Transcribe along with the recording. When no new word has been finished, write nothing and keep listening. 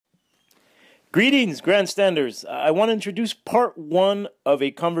Greetings, grandstanders. I want to introduce part one of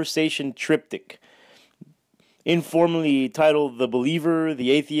a conversation triptych, informally titled The Believer,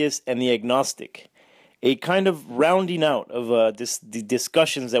 the Atheist, and the Agnostic. A kind of rounding out of the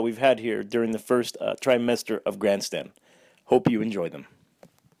discussions that we've had here during the first trimester of Grandstand. Hope you enjoy them.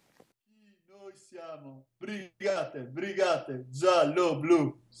 Noi siamo brigate,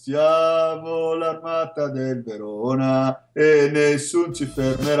 giallo-blu. Siamo l'armata del Verona e nessun ci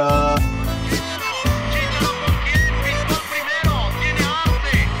fermerà.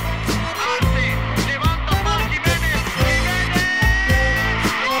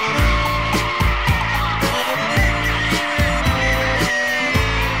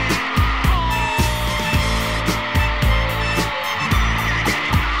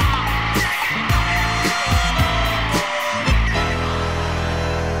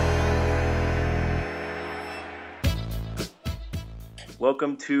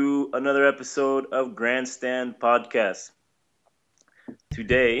 Welcome to another episode of Grandstand Podcast.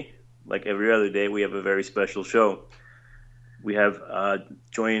 Today, like every other day, we have a very special show. We have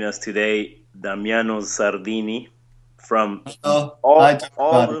joining us today Damiano Sardini from all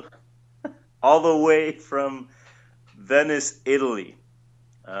the way from Venice, Italy.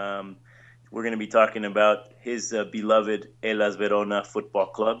 We're going to be talking about his beloved Hellas Verona Football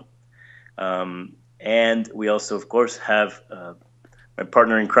Club. And we also, of course, have my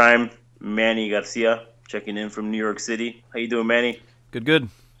partner in crime, Manny Garcia, checking in from New York City. How you doing, Manny? Good.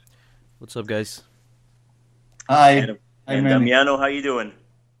 What's up, guys? Hi. And Damiano, how you doing?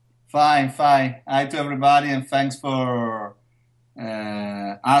 Fine. Hi to everybody, and thanks for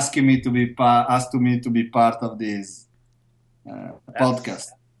asking me to be part of this podcast.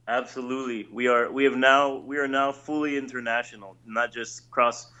 Absolutely, we are now fully international, not just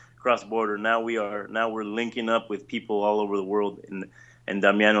cross border. Now we're linking up with people all over the world. And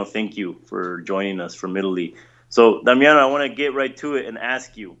Damiano, thank you for joining us from Italy. So Damiano, I want to get right to it and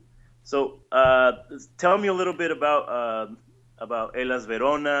ask you. So tell me a little bit about Hellas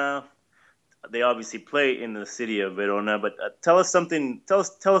Verona. They obviously play in the city of Verona, but tell us a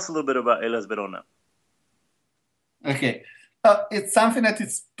little bit about Hellas Verona. Okay, it's something that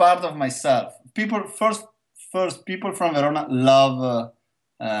is part of myself. People first people from Verona love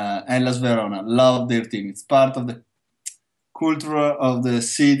Hellas Verona, love their team. It's part of the culture of the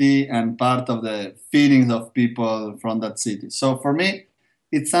city and part of the feelings of people from that city. So for me,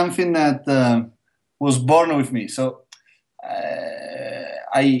 it's something that was born with me. So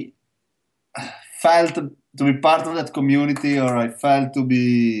I felt to be part of that community, or I felt to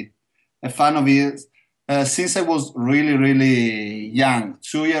be a fan of it since I was really, really young,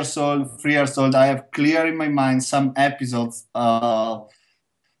 2 years old, 3 years old. I have clear in my mind some episodes of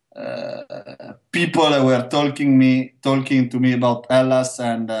people that were talking to me about Hellas,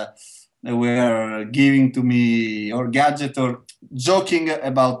 and they were giving to me or gadget or joking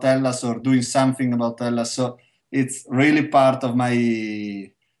about Hellas or doing something about Hellas. So it's really part of my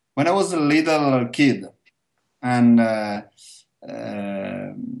when I was a little kid, and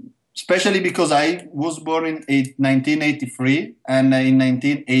especially because I was born in 1983, and in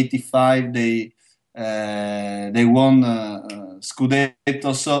 1985 they won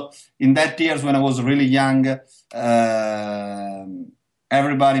Scudetto. So in that years when I was really young,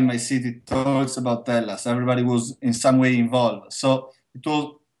 everybody in my city talks about Hellas. Everybody was in some way involved. So it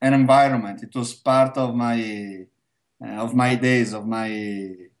was an environment. It was part of my days, of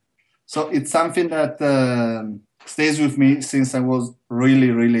my. So it's something that stays with me since I was really,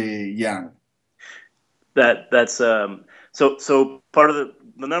 really young. That's so part of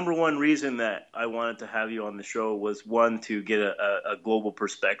the number one reason that I wanted to have you on the show was, one, to get a global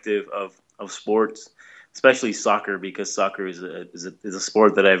perspective of sports, especially soccer, because soccer is a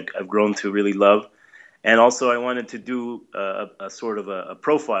sport that I've grown to really love, and also I wanted to do a sort of a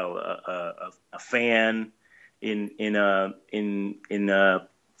profile, a fan in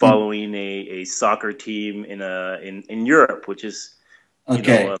following a soccer team in Europe, which is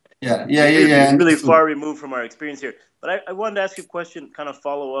really far removed from our experience here. But I wanted to ask you a question, kind of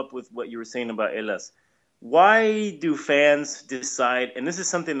follow up with what you were saying about Hellas. Why do fans decide, and this is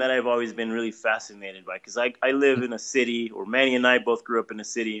something that I've always been really fascinated by, because I live in a city, or Manny and I both grew up in a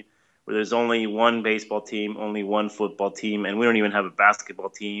city where there's only one baseball team, only one football team, and we don't even have a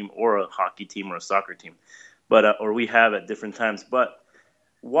basketball team or a hockey team or a soccer team, but or we have at different times. But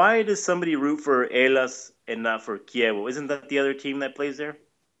why does somebody root for Hellas and not for Chievo? Isn't that the other team that plays there?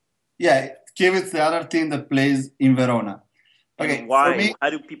 Yeah, Chievo is the other team that plays in Verona. Okay, and why?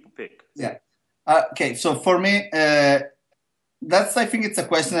 How do people pick? Yeah. Okay, so for me, That's, I think it's a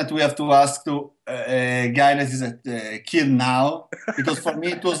question that we have to ask to a guy that is a kid now, because for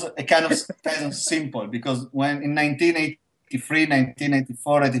me it was a kind of simple, because when in 1983,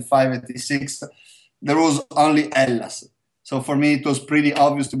 1984, 85, 86, there was only Hellas. So for me it was pretty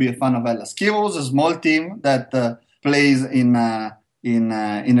obvious to be a fan of Hellas. Kiev was a small team that plays in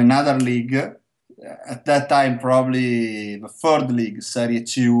another league. At that time, probably the third league, Serie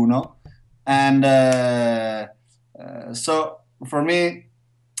C1. And so for me,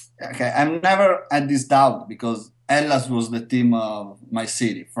 okay, I'm never had this doubt because Hellas was the team of my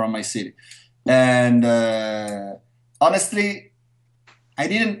city, from my city. And honestly, I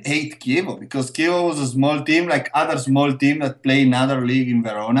didn't hate Kievo because Kievo was a small team, like other small team that play in other league in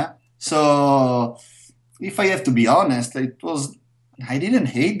Verona. So if I have to be honest, I didn't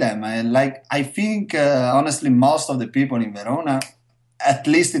hate them. I think honestly most of the people in Verona, at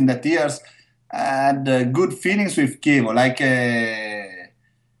least in that years, had good feelings with Kievo, like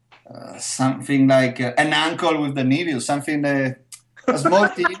something like an uncle with the nephew, something a small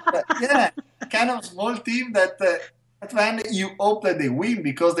team, kind of small team that at the end you hope that they win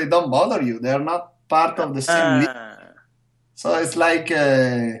because they don't bother you. They're not part of the same league. So it's like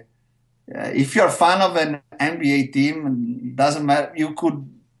if you're a fan of an NBA team, it doesn't matter. You could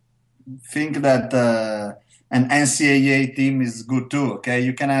think that an NCAA team is good too. Okay,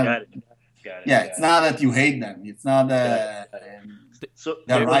 you can have. Got it. Yeah, it's not that you hate them. It's not so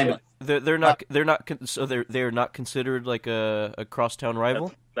they're rival. They're not considered like a crosstown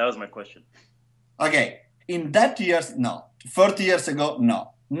rival. That was my question. Okay, in that years, no. 40 years ago,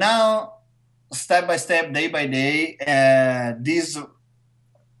 no. Now, step by step, day by day, this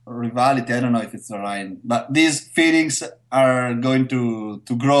rivalry, I don't know if it's right, but these feelings are going to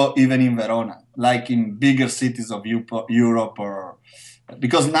grow even in Verona, like in bigger cities of Europe, or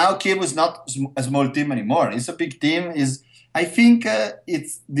because now Kiev is not a small team anymore. It's a big team. I think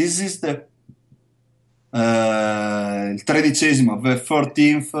this is the il 13th,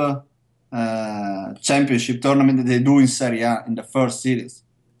 the 14th championship tournament that they do in Serie A in the first series.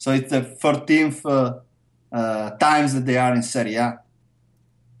 So it's the 14th times that they are in Serie A.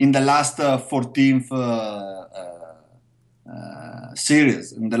 In the last 14th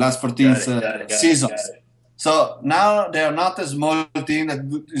series, in the last 14th seasons. So now they are not a small team that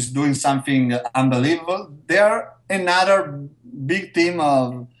is doing something unbelievable. They are another big team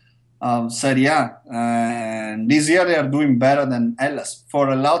of Serie A. And this year they are doing better than Hellas. For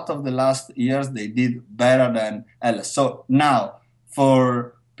a lot of the last years, they did better than Hellas. So now,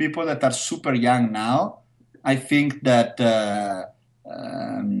 for people that are super young now, I think that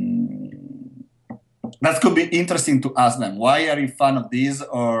that could be interesting to ask them. Why are you fan of this,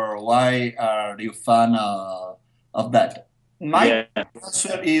 or why are you fan of that? My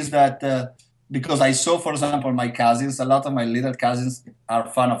answer is that because I saw, for example, my cousins, a lot of my little cousins are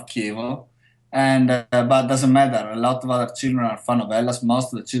fan of Chievo, and but doesn't matter. A lot of other children are fan of Hellas.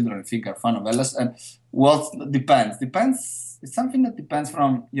 Most of the children, I think, are fan of Hellas. And what depends? It's something that depends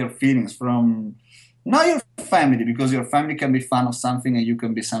from your feelings, from not your family, because your family can be fan of something and you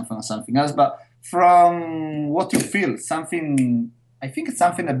can be fan of something else, but from what you feel. I think it's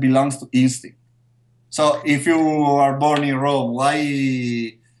something that belongs to instinct. So if you are born in Rome,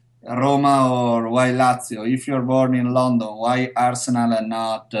 why Roma or why Lazio? If you're born in London, why Arsenal and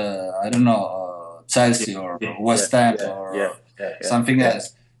not, Chelsea or West Ham or something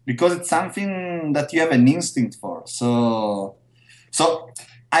else? Because it's something that you have an instinct for. So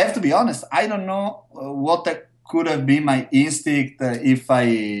I have to be honest. I don't know what could have been my instinct if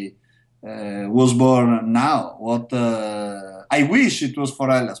I was born now. I wish it was for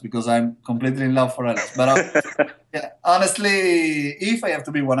Hellas because I'm completely in love for Hellas. But honestly, if I have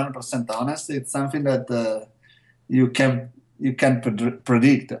to be 100% honest, it's something that you can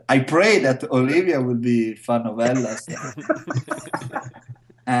predict. I pray that Olivia will be fan of Hellas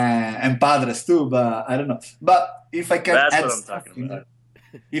and Padres too, but I don't know. But if I can add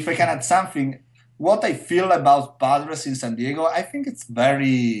something, what I feel about Padres in San Diego, I think it's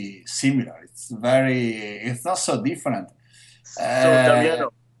very similar. It's not so different. So,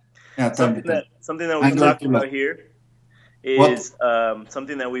 Damiano, something that we talked about here is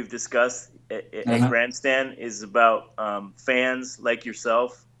something that we've discussed at Grandstand is about fans like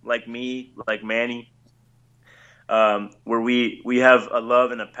yourself, like me, like Manny, where we have a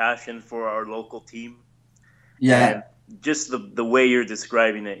love and a passion for our local team. Yeah. And just the way you're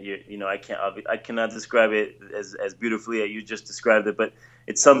describing it, I cannot describe it as beautifully as you just described it, but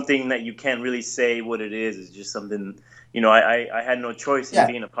it's something that you can't really say what it is. It's just something, I had no choice in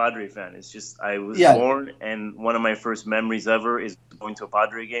being a Padre fan. It's just, I was born, and one of my first memories ever is going to a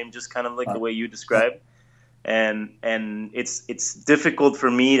Padre game, just kind of like the way you described. and it's difficult for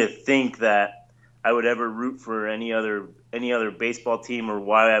me to think that I would ever root for any other baseball team, or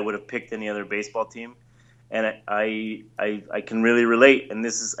why I would have picked any other baseball team. And I can really relate. And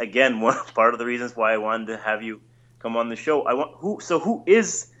this is again one part of the reasons why I wanted to have you come on the show. Who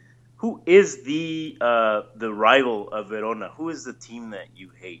is the rival of Verona? Who is the team that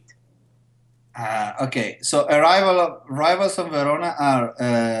you hate? Okay, so rivals of Verona are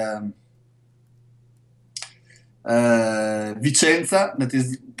Vicenza, that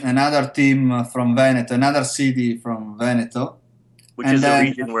is another team from Veneto, another city from Veneto, which is the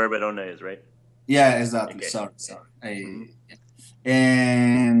region where Verona is, right? Yeah, exactly. Okay. Sorry.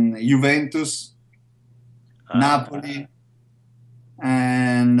 And Juventus, Napoli,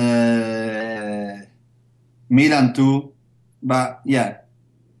 and Milan too. But yeah,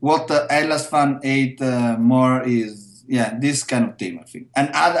 what Hellas fan hate more is this kind of team, I think, and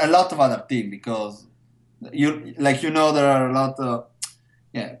a lot of other team, because there are a lot of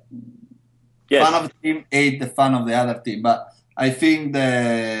fan of the team hate the fan of the other team, but I think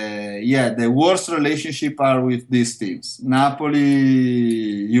the worst relationship are with these teams: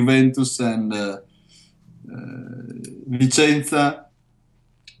 Napoli, Juventus, and Vicenza.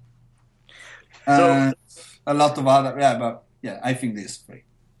 A lot of other, I think this three.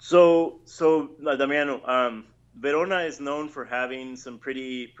 So Damiano, Verona is known for having some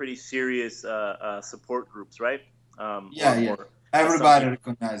pretty serious support groups, right? Everybody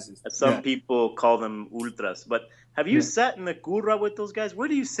recognizes. Some people call them ultras, but have you sat in the curva with those guys? Where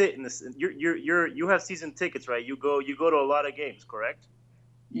do you sit in this? You have season tickets, right? You go to a lot of games, correct?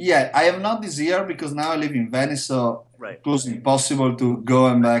 Yeah, I have not this year because now I live in Venice, so it was impossible to go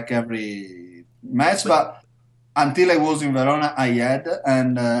and back every match. But until I was in Verona, I had,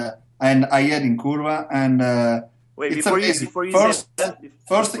 and I had in curva, and it's amazing.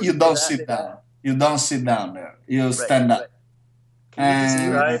 First, you don't sit down. You don't sit down there. You stand up. Can you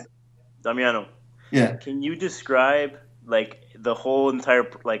describe, Damiano? Yeah. Can you describe the whole entire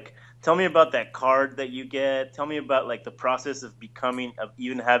Tell me about that card that you get. Tell me about the process of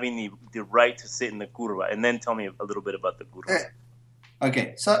even having the right to sit in the curva, and then tell me a little bit about the curva.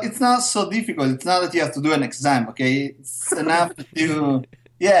 Okay, so it's not so difficult. It's not that you have to do an exam. Okay, it's enough that you.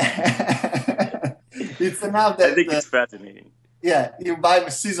 Yeah, it's enough that. I think it's fascinating. Yeah, you buy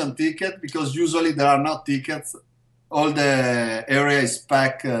a season ticket, because usually there are not tickets. All the area is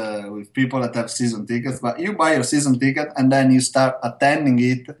packed with people that have season tickets, but you buy your season ticket and then you start attending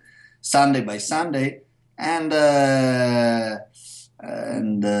it Sunday by Sunday, and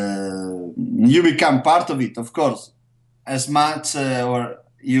you become part of it, of course. As much or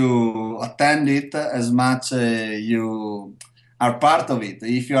you attend it, as much you are part of it.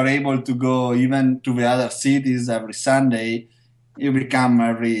 If you are able to go even to the other cities every Sunday, you become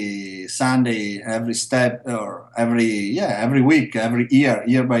every Sunday, every step, or every week, every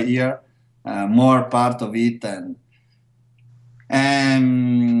year by year, more part of it.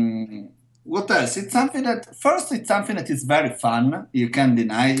 And what else? It's something that is very fun. You can't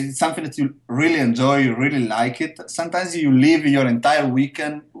deny. It's something that you really enjoy. You really like it. Sometimes you leave your entire week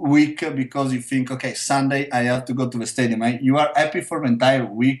because you think, okay, Sunday I have to go to the stadium. You are happy for the entire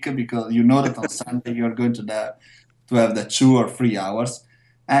week because you know that on Sunday you are going to have the 2 or 3 hours.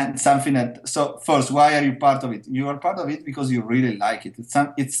 And something that, so first, why are you part of it? You are part of it because you really like it. It's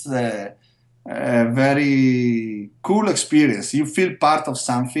a very cool experience. You feel part of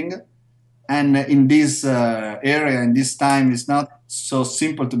something. And in this area, in this time, it's not so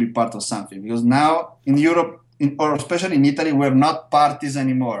simple to be part of something, because now in Europe, or especially in Italy, we're not parties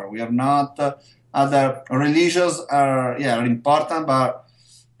anymore. We are not other religions are important, but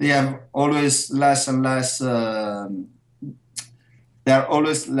they have always less and less. They are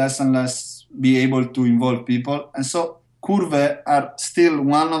always less and less be able to involve people, and so curve are still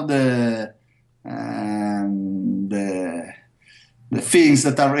one of the things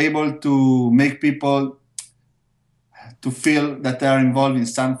that are able to make people to feel that they are involved in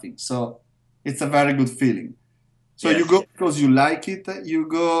something. So it's a very good feeling. So you go because you like it. You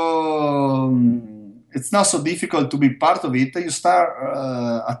go. It's not so difficult to be part of it. You start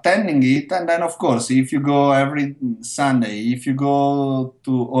attending it, and then of course, if you go every Sunday, if you go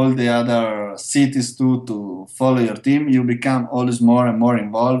to all the other cities too to follow your team, you become always more and more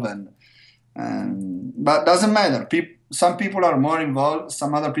involved. But doesn't matter. Some people are more involved,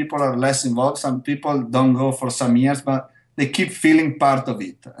 some other people are less involved, some people don't go for some years, but they keep feeling part of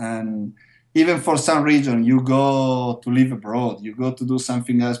it. And even for some region, you go to live abroad, you go to do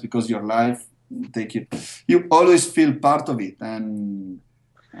something else because your life take you always feel part of it. And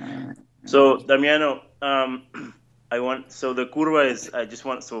so Damiano, so the curva is,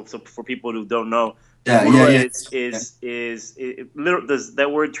 so for people who don't know, Yeah, yeah, Curva yeah. does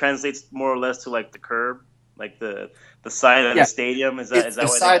that word translates more or less to like the curb, like the side of the Yeah, stadium? it's Is the that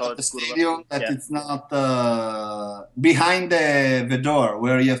why they side call of it the curva? stadium that Yeah, it's not behind the door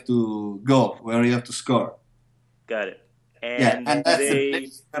where you have to go, where you have to score. got it. Yeah, And and do that's the they?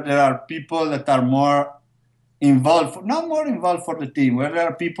 place where there are people that are more involved, not more involved for the team, where there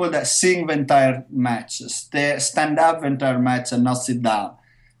are people that sing the entire match, stand up the entire match and not sit down.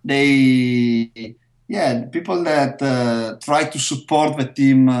 They, yeah, people that try to support the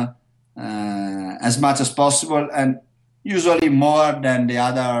team as much as possible and usually more than the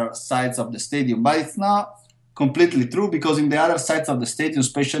other sides of the stadium. But it's not completely true because in the other sides of the stadium,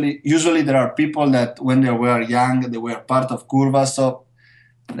 especially, usually there are people that when they were young, they were part of Curva, so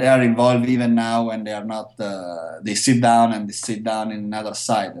they are involved even now when they are not they sit down and they sit down in another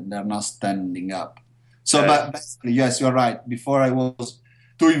side and they're not standing up. So Got it. but basically yes, you're right, before I was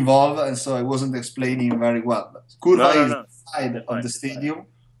too involved and so I wasn't explaining very well, but curva No, no, is no. the side They're of fine. the stadium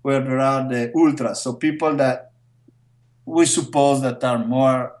where there are the ultras, so people that we suppose that are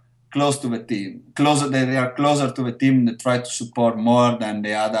more close to the team, closer, they are closer to the team, they try to support more than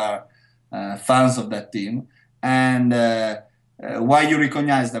the other fans of that team. And why you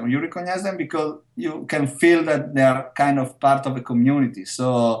recognize them? You recognize them because you can feel that they are kind of part of a community.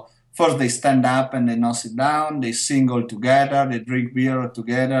 So first they stand up and they not sit down, they sing all together, they drink beer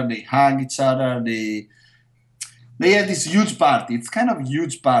together, they hug each other, they have this huge party. It's kind of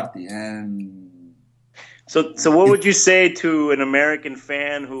huge party, and So what would you say to an American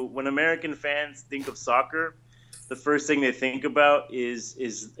fan who, when American fans think of soccer, the first thing they think about is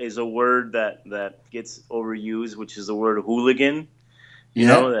a word that gets overused, which is the word hooligan. You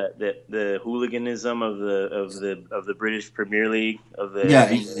know, yeah, that the hooliganism of the British Premier League, of the yeah,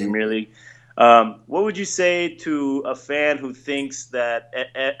 English yeah, Premier League. What would you say to a fan who thinks that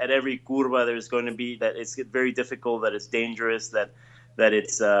at every curva there's going to be, that it's very difficult, that it's dangerous, that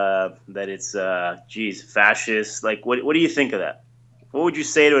it's geez, fascist? Like, what do you think of that? What would you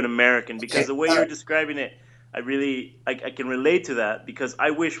say to an American? Because yeah. the way you're describing it, I can relate to that, because I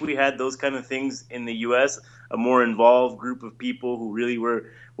wish we had those kind of things in the U.S. A more involved group of people who really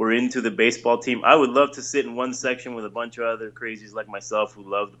were into the baseball team. I would love to sit in one section with a bunch of other crazies like myself who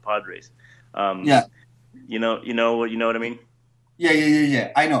love the Padres. Um, Yeah, you know what I mean? yeah, yeah, yeah,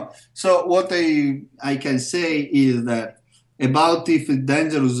 yeah. I know. So what I can say is that about if it's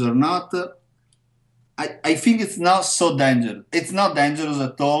dangerous or not, I think it's not so dangerous. It's not dangerous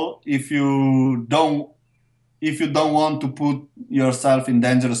at all if you don't want to put yourself in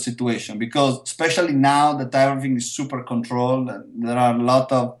dangerous situation, because especially now that everything is super controlled, there are a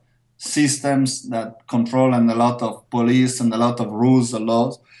lot of systems that control and a lot of police and a lot of rules and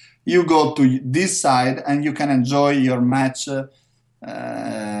laws. You go to this side and you can enjoy your match in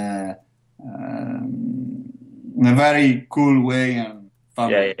a very cool way and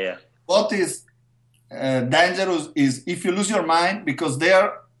fun Yeah, way. yeah, yeah. What is dangerous is if you lose your mind, because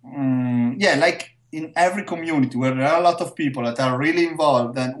they're yeah, like in every community where there are a lot of people that are really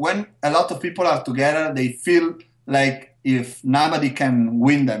involved, and when a lot of people are together they feel like if nobody can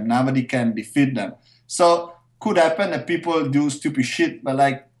win them, nobody can defeat them. So could happen that people do stupid shit, but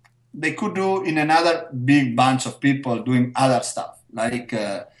like they could do in another big bunch of people doing other stuff like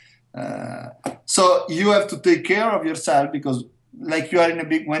uh, so you have to take care of yourself, because like you are in a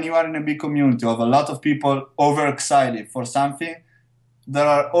big, when you are in a big community of a lot of people overexcited for something, there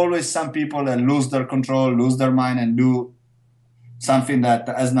are always some people that lose their control, lose their mind, and do something that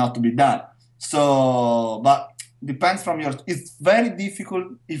has not to be done. So but depends from your, it's very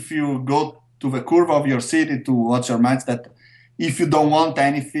difficult if you go to the curve of your city to watch your match, that if you don't want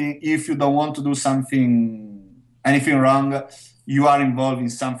anything, if you don't want to do anything wrong, you are involved in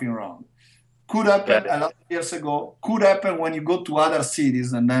something wrong. Could happen Got it. a lot of years ago, could happen when you go to other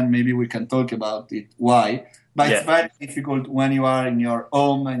cities, and then maybe we can talk about it why. But it's Yeah, very difficult when you are in your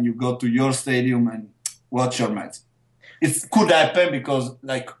home and you go to your stadium and watch your match. It could happen because,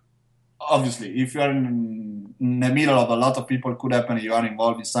 like, obviously, if you are in the middle of a lot of people, could happen you are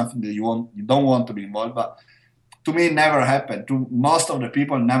involved in something that you don't want to be involved. But to me, it never happened. To most of the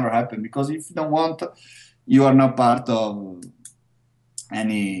people, never happened, because if you don't want, you are not part of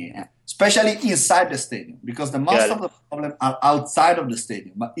any, especially inside the stadium, because the got most of it. the problem are outside of the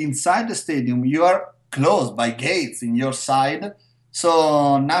stadium. But inside the stadium, you are closed by gates in your side,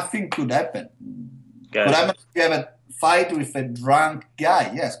 so nothing could happen. Got Could it. happen if you have a fight with a drunk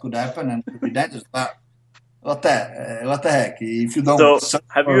guy. Yes, could happen and could be dangerous. But what the heck? If you don't So, search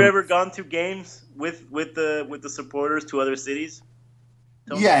have you for, ever gone to games with the supporters to other cities?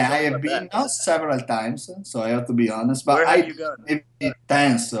 yeah, Tell I me have about been that. not several times, so I have to be honest. But Where have I you gone? maybe 10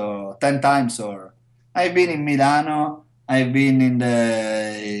 times or I've been in Milano. I've been in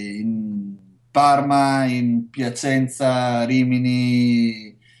Parma, in Piacenza,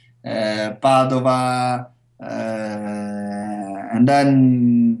 Rimini, Padova, and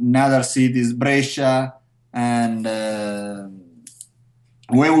then in other cities, Brescia, and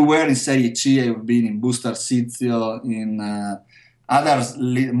when we were in Serie C, I've been in Busto Arsizio, in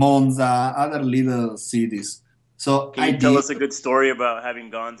Monza, other little cities. So Can you tell us a good story about having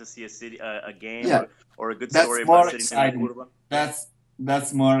gone to see a game, yeah, or a good that's story about more sitting in the exciting. curva?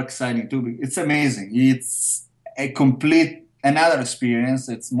 That's more exciting too. It's amazing. It's a complete another experience.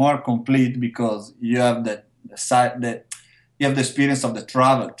 It's more complete because you have the side that you have the experience of the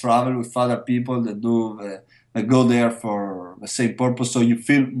travel with other people that go there for the same purpose. So you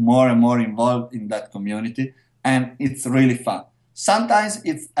feel more and more involved in that community, and it's really fun. Sometimes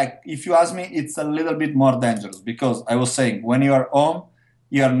it's like, if you ask me, it's a little bit more dangerous because I was saying when you are home,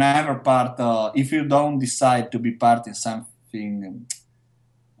 you are never part. If you don't decide to be part in something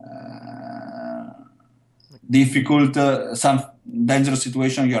difficult, some dangerous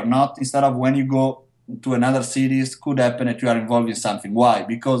situation, you are not. Instead of when you go to another cities, could happen that you are involved in something. Why?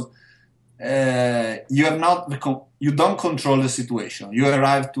 Because you have not you don't control the situation. You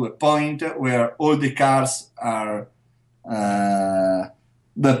arrive to a point where all the cars are.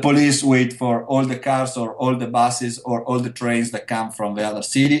 The police wait for all the cars or all the buses or all the trains that come from the other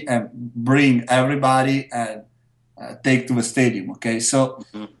city and bring everybody and take to the stadium. Okay, so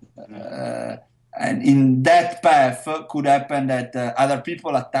and in that path could happen that other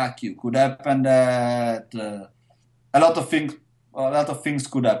people attack you. Could happen that a lot of things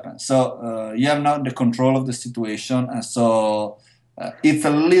could happen. So you have not the control of the situation, and so it's a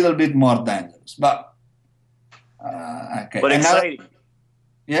little bit more dangerous. But okay, but exciting.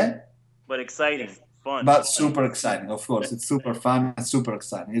 Yeah, but exciting, fun. But super exciting, of course. It's super fun and super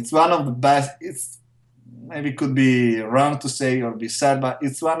exciting. It's one of the best. It's maybe could be wrong to say or be said, but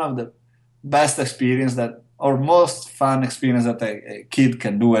it's one of the best experience that, or most fun experience that a kid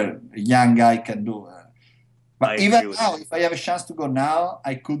can do, a young guy can do. But even now, if I have a chance to go now,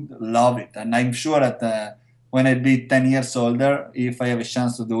 I could love it, and I'm sure that when I be 10 years older, if I have a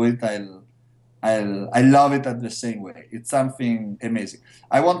chance to do it, I love it at the same way. It's something amazing.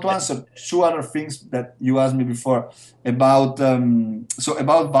 I want to answer two other things that you asked me before about. So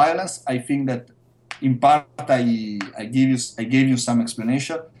about violence, I think that in part I gave you some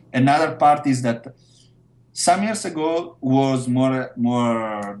explanation. Another part is that some years ago was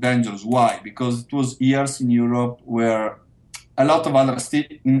more dangerous. Why? Because it was years in Europe where a lot of other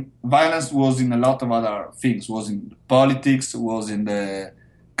violence was in a lot of other things. Was in politics. Was in the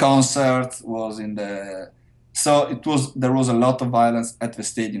concerts, was in the, so there was a lot of violence at the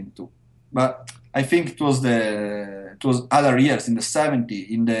stadium too. But I think it was other years in the 70s,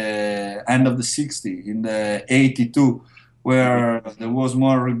 in the end of the 60s, in the 82, where there was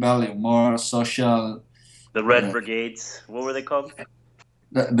more rebellion, more social. The Red Brigades, what were they called?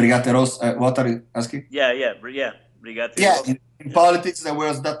 The Brigate Rosse. What are you asking? Yeah. Brigate Rosse. In politics, there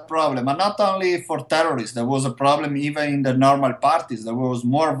was that problem, and not only for terrorists. There was a problem even in the normal parties. There was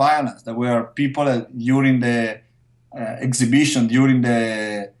more violence. There were people during the exhibition, during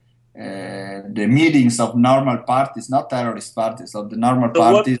the meetings of normal parties, not terrorist parties, of the normal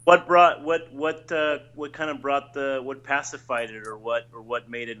parties. What kind of brought what pacified it, or what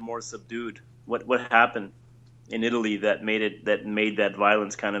made it more subdued? What happened in Italy that made that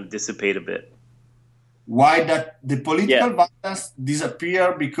violence kind of dissipate a bit? Why that the political violence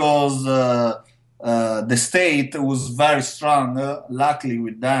disappeared? Because the state was very strong, luckily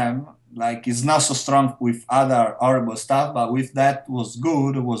with them. Like, it's not so strong with other horrible stuff, but with that was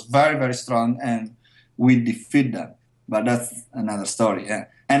good. It was very, very strong, and we defeat them. But that's another story. Yeah.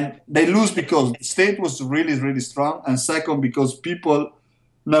 And they lose because the state was really, really strong, and second, because people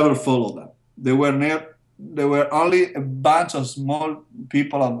never followed them. There were only a bunch of small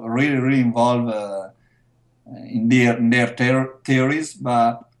people really, really involved in their theories,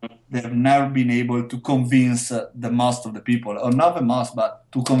 but they've never been able to convince the most of the people, or not the most, but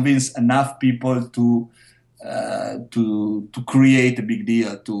to convince enough people to create a big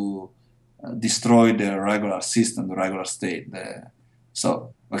deal, to destroy the regular system, the regular state.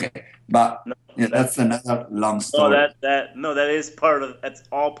 But that's another long story. That's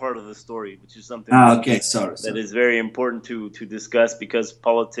all part of the story, which is something that is very important to discuss, because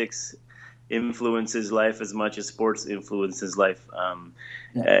politics influences life as much as sports influences life,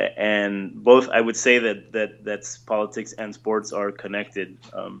 and both, I would say that's politics and sports are connected.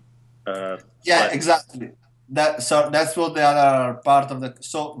 Exactly. That's what the other part of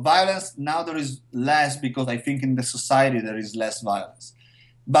violence now there is less, because I think in the society there is less violence.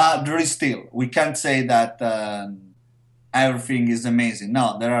 but there is still, we can't say that everything is amazing. No,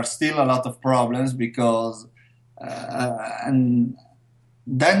 there are still a lot of problems because and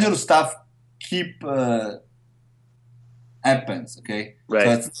dangerous stuff keep happens. Okay, Right.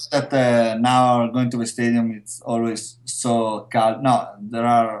 so it's not that now going to the stadium it's always so calm. No, there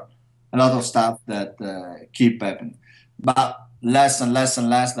are a lot of stuff that keep happening, but less and less and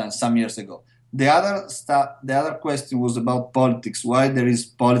less than some years ago. The other question was about politics. Why there is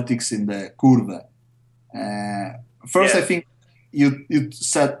politics in the curve? First, I think you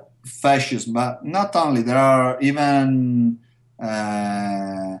said fascism, but not only. There are even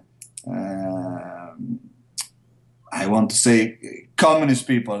I want to say communist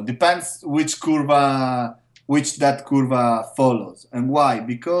people. Depends which that curve follows and why.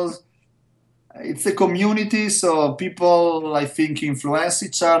 Because it's a community, so people I think influence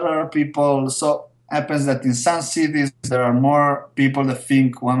each other. People so happens that in some cities there are more people that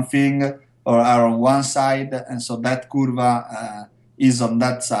think one thing or are on one side, and so that curve is on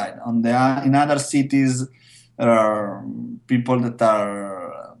that side. In other cities, there are people that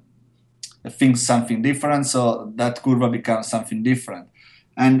are think something different, so that curve becomes something different.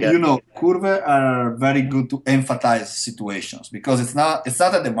 And curve are very good to emphasize situations because it's not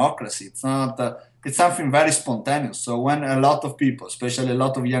a democracy. It's something very spontaneous. So when a lot of people, especially a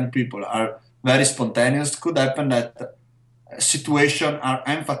lot of young people, are very spontaneous, it could happen that situations are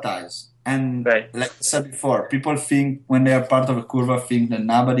emphasized. And like I said before, people think when they are part of a curve, think that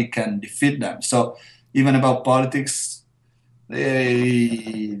nobody can defeat them. So even about politics,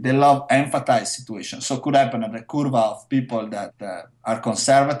 they love emphasize situations. So it could happen that a curve of people that are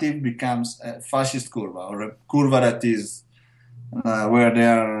conservative becomes a fascist curve, or a curve that is where they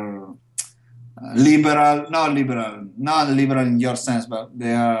are not liberal in your sense, but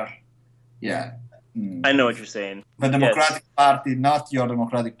they are, I know what you're saying. The Democratic Party, not your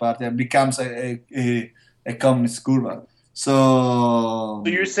Democratic Party, becomes a communist curve. So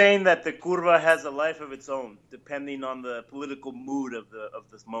you're saying that the curva has a life of its own, depending on the political mood of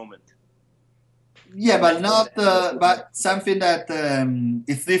this moment. Yeah, but not but something that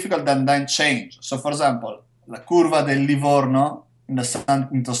it's difficult and then change. So, for example, la curva del Livorno in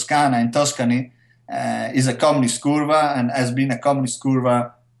Toscana, in Tuscany, is a communist curva and has been a communist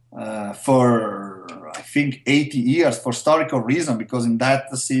curva for I think 80 years for historical reason, because in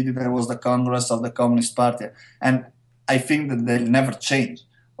that city there was the Congress of the Communist Party, and I think that they'll never change.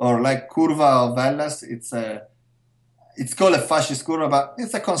 Or like Curva of Hellas, it's called a fascist curva, but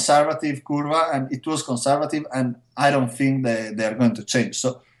it's a conservative curva, and it was conservative, and I don't think they're going to change.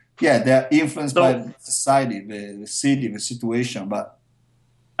 So, yeah, they're influenced by society, the city, the situation. But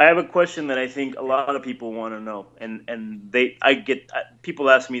I have a question that I think a lot of people want to know, and people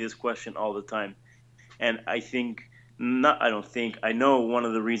ask me this question all the time, and I know one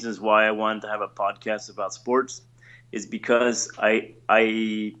of the reasons why I wanted to have a podcast about sports is because I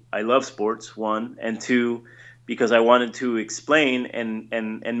love sports, one, and two, because I wanted to explain,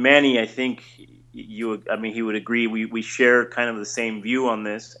 and Manny, I think he would agree, we share kind of the same view on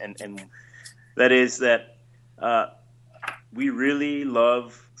this, and that is that we really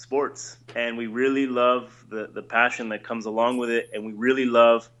love sports, and we really love the passion that comes along with it, and we really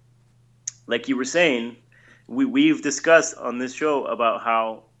love, like you were saying, we've discussed on this show about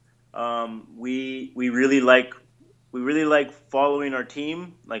how we really like following our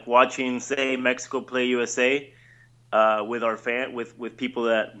team, like watching, say, Mexico play USA with our with people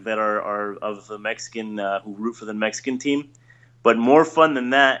that are of the Mexican who root for the Mexican team. But more fun than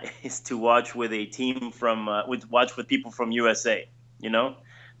that is to watch with a team from watch with people from USA.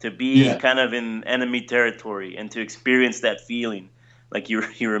 To be kind of in enemy territory and to experience that feeling, like you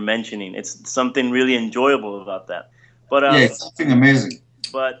were mentioning. It's something really enjoyable about that. But it's something amazing.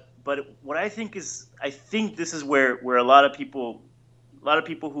 But what I think this is where a lot of people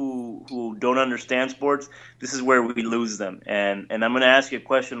who don't understand sports, this is where we lose them. And I'm going to ask you a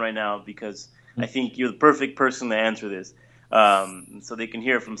question right now, because I think you're the perfect person to answer this, so they can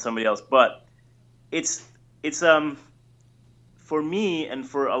hear it from somebody else. But it's for me and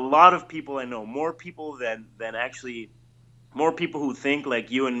for a lot of people I know, more people who think like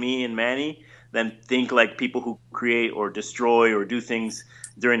you and me and Manny than think like people who create or destroy or do things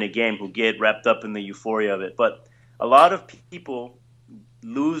during a game, who get wrapped up in the euphoria of it. But a lot of people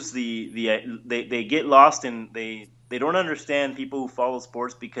lose they get lost in they don't understand people who follow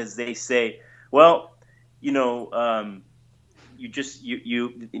sports, because they say, well,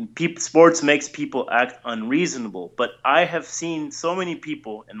 sports makes people act unreasonable. But I have seen so many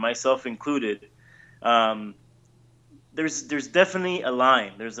people, and myself included, there's definitely a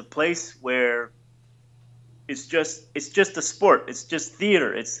line. There's a place where it's just a sport. It's just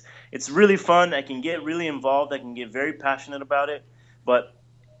theater. It's really fun. I can get really involved. I can get very passionate about it, but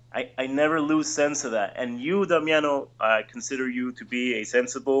I never lose sense of that. And you, Damiano, I consider you to be a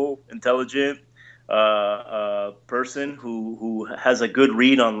sensible, intelligent person who has a good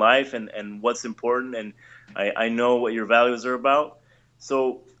read on life and what's important. And I know what your values are about.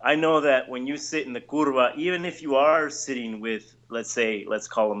 So I know that when you sit in the curva, even if you are sitting with, let's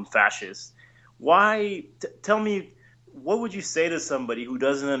call them fascists, tell me, what would you say to somebody who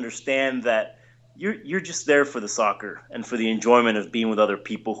doesn't understand that you're just there for the soccer and for the enjoyment of being with other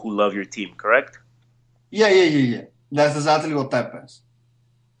people who love your team, correct? Yeah. That's exactly what happens.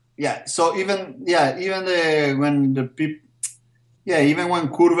 Yeah. So even when the people, even when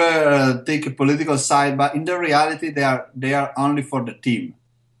Curve take a political side, but in the reality they are only for the team.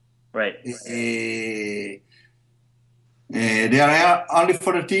 Right. They are only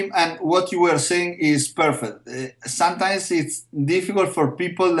for the team, and what you were saying is perfect. Sometimes it's difficult for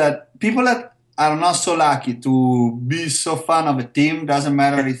people that are not so lucky to be so fan of a team. Doesn't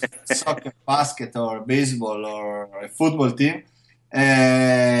matter if it's soccer, basket, or baseball, or a football team.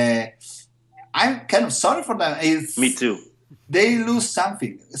 I'm kind of sorry for them. Me too. They lose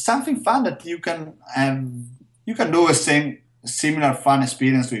something fun that you can do a similar fun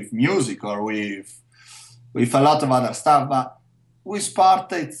experience with music or with a lot of other stuff, but with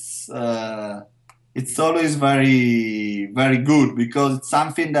sport it's always very, very good because it's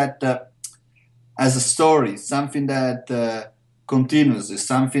something that has a story, something that continues, it's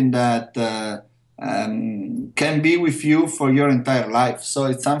something that can be with you for your entire life. So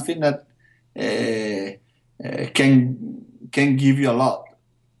it's something that can give you a lot.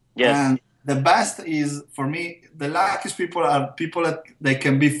 Yes. And the best is, for me, the luckiest people are people that they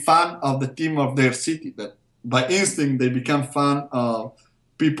can be fan of the team of their city, that by instinct they become fan of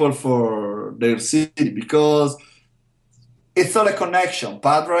people for their city because it's all a connection.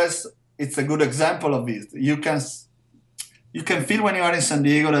 Padres, it's a good example of it. You can feel when you are in San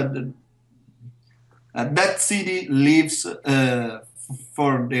Diego that that city lives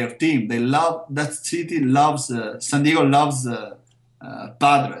for their team. They love that city. San Diego loves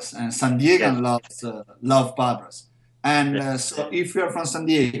Padres, and San Diego love Padres. And so if you're from San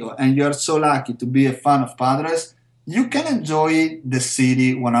Diego and you're so lucky to be a fan of Padres, you can enjoy the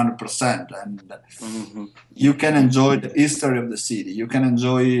city 100%. And you can enjoy the history of the city. You can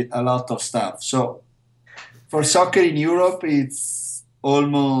enjoy a lot of stuff. So for soccer in Europe, it's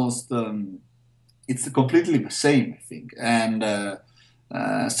almost, it's completely the same, I think. And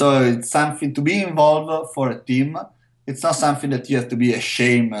so it's something to be involved for a team. It's not something that you have to be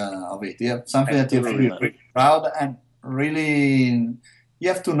ashamed of it. You have something that you have to be really proud, and really you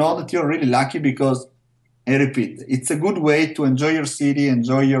have to know that you're really lucky because, I repeat, it's a good way to enjoy your city,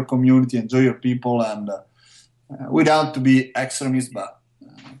 enjoy your community, enjoy your people, and without to be extremist. But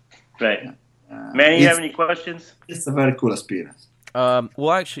right, Manny, you have any questions? It's a very cool experience.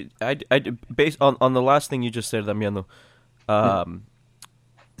 Well, actually, I based on the last thing you just said, Damiano.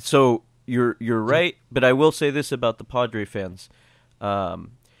 So you're right, but I will say this about the Padre fans: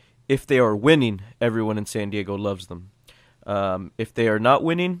 if they are winning, everyone in San Diego loves them. If they are not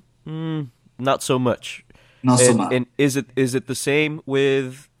winning, not so much. Not so much. And is it the same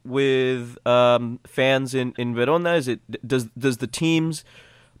with fans in Verona? Does the team's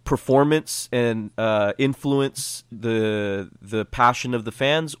performance and influence the passion of the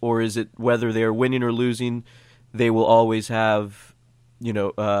fans, or is it whether they are winning or losing, they will always have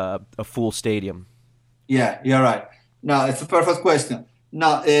a full stadium? Yeah, you're right. No, it's a perfect question.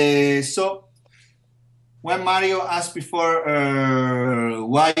 No, so when Mario asked before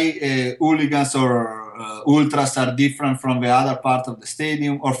why hooligans or ultras are different from the other part of the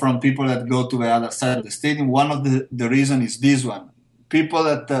stadium or from people that go to the other side of the stadium, one of the reason is this one. People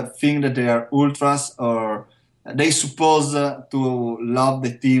that think that they are ultras or they suppose to love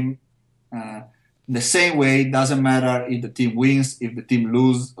the team the same way. Doesn't matter if the team wins, if the team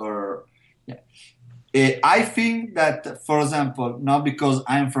loses, or I think that, for example, not because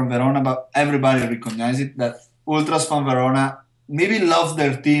I'm from Verona, but everybody recognizes it, that ultras from Verona maybe love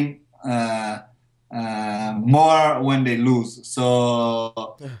their team more when they lose.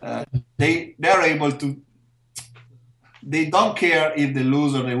 So they are able to. They don't care if they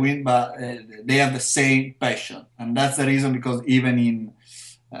lose or they win, but they have the same passion, and that's the reason. Because even in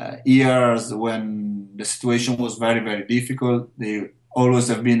years when the situation was very, very difficult, they always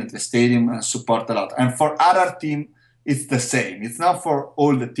have been at the stadium and support a lot. And for other team, it's the same. It's not for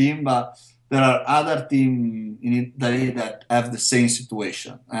all the team, but there are other teams in Italy that have the same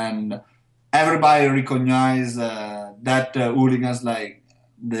situation. And everybody recognize that hooligans like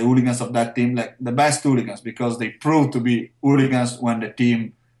the hooligans of that team like the best hooligans because they prove to be hooligans when the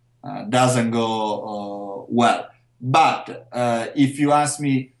team doesn't go well. But if you ask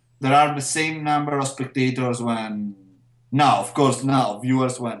me, there are the same number of spectators when of course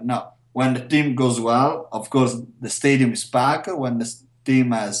viewers when the team goes well. Of course, the stadium is packed. When the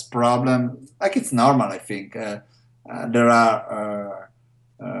team has problem, like it's normal. I think there are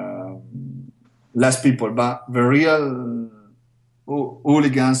less people, but the real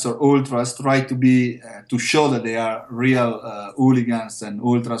hooligans or ultras try to be to show that they are real hooligans and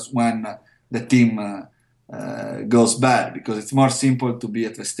ultras when the team goes bad, because it's more simple to be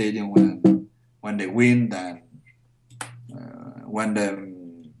at the stadium when they win than when the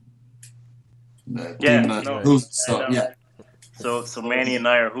team loses. So yeah. So Manny and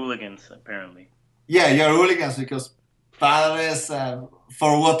I are hooligans apparently. Yeah, you're hooligans because Padres,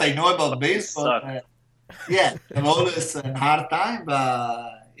 for what I know about baseball, they've always a hard time,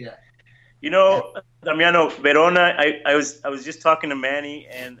 but yeah. Damiano, Verona. I was just talking to Manny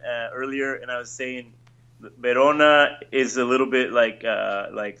and earlier, and I was saying Verona is a little bit like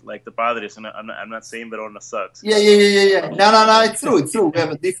the Padres, and I'm not saying Verona sucks. Yeah. No, it's true. We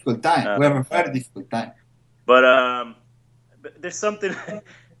have a difficult time. We have a very difficult time. But there's something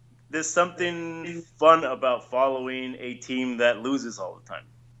fun about following a team that loses all the time.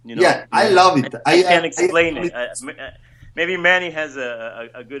 Yeah, I love it. I can't explain it. Maybe Manny has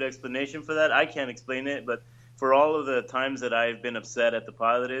a good explanation for that. I can't explain it, but for all of the times that I've been upset at the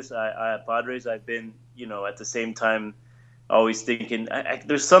Padres, I've been, at the same time, always thinking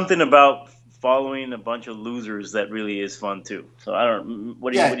there's something about following a bunch of losers that really is fun too. So I don't.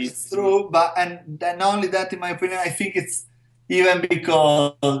 What do you? It's true, but not only that, in my opinion, I think it's even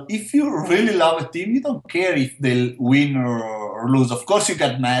because if you really love a team, you don't care if they win or lose. Of course, you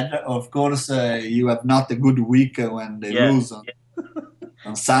get mad. Of course, you have not a good week when they lose on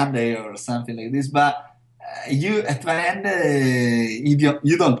Sunday or something like this. But you, at the end,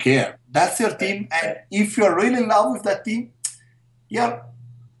 you don't care. That's your team, and if you're really in love with that team, you're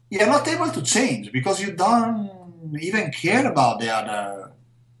not able to change because you don't even care about the other.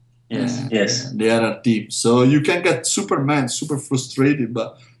 The other team. So you can get super frustrated.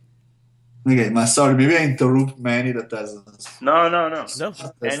 But okay, sorry, maybe I interrupt Manny. That doesn't. No.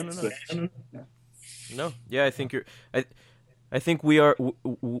 Yeah, I think you're. I think we are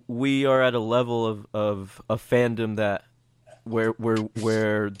at a level of a fandom that where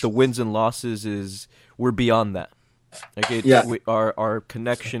the wins and losses we're beyond that. Like our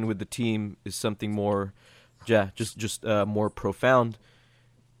connection with the team is something more, just more profound.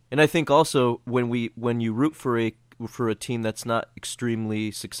 And I think also when you root for a team that's not extremely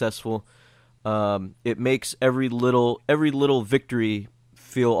successful, it makes every little victory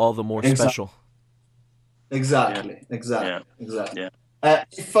feel all the more special. Exactly. Yeah.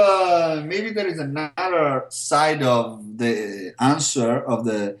 If maybe there is another side of the answer of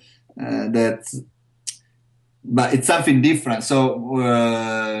the but it's something different. So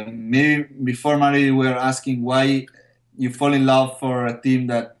maybe before Marie, we were asking why you fall in love for a team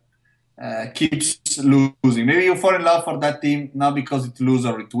that keeps losing. Maybe you fall in love for that team not because it loses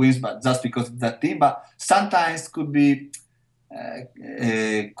or it wins, but just because it's that team. But sometimes could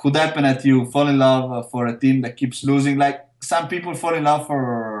happen that you fall in love for a team that keeps losing. Like some people fall in love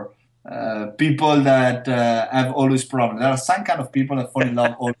for people that have always problems. There are some kind of people that fall in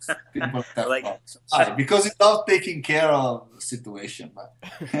love always people that have problems. Because it's not taking care of the situation. But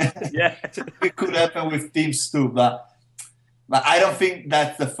it could happen with teams too. But I don't think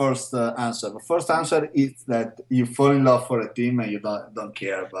that's the first answer. The first answer is that you fall in love for a team and you don't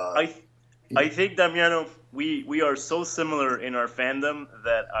care about. I think, Damiano, we are so similar in our fandom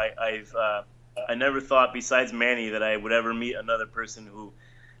that I never thought, besides Manny, that I would ever meet another person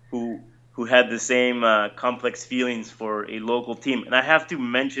who had the same complex feelings for a local team. And I have to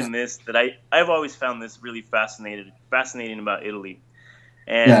mention this, that I've always found this really fascinating about Italy.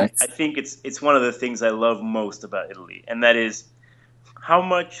 And I think it's one of the things I love most about Italy, and that is how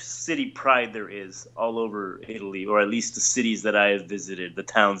much city pride there is all over Italy, or at least the cities that I have visited, the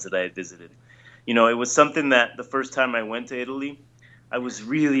towns that I have visited. It was something that the first time I went to Italy, I was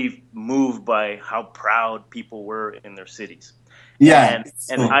really moved by how proud people were in their cities. And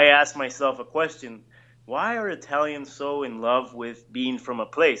I asked myself a question: why are Italians so in love with being from a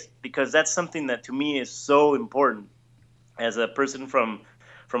place? Because that's something that to me is so important. As a person from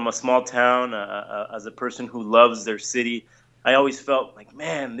a small town, as a person who loves their city, I always felt like,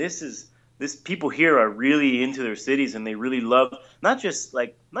 man, this people here are really into their cities, and they really love not just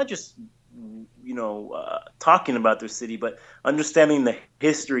talking about their city, but understanding the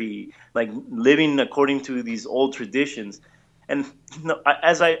history, like living according to these old traditions. and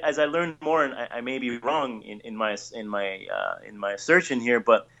as I learned more, and I may be wrong in my assertion here,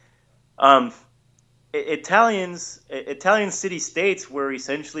 but um, Italian city states were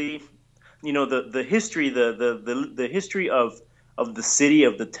essentially, the history, the history of the city,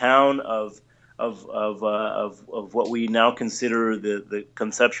 of the town, of what we now consider the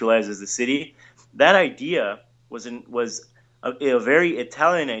conceptualized as the city. That idea was a very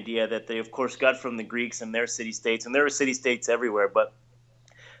Italian idea that they of course got from the Greeks and their city states, and there were city states everywhere. But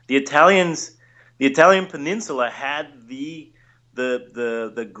the Italians, the Italian peninsula had the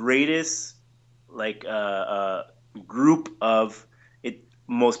greatest group of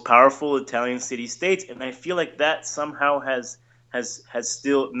most powerful Italian city states, and I feel like that somehow has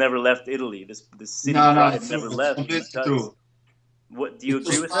still never left Italy. This city pride never left. It's true. What do you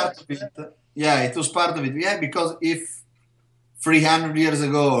agree with that? Yeah, it was part of it. Yeah, because if 300 years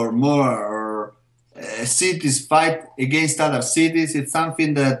ago or more, or cities fight against other cities, it's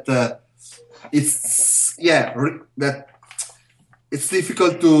something that that it's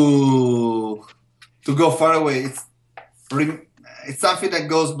difficult to go far away. It's something that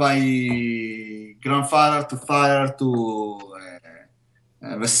goes by grandfather to father to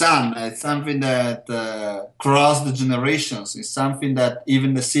the son. It's something that crossed the generations. It's something that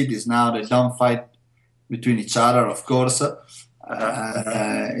even the cities now, they don't fight between each other, of course.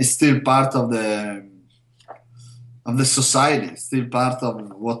 It's still part of the society. It's still part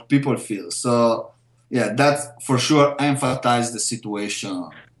of what people feel. So yeah, that for sure emphasizes the situation.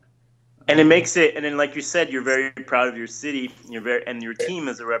 And it makes it, and then like you said, you're very proud of your city. And your team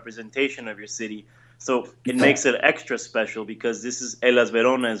is a representation of your city. So it makes it extra special because this is Hellas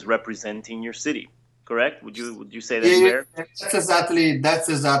Verona is representing your city. Correct? Would you say that's fair? That's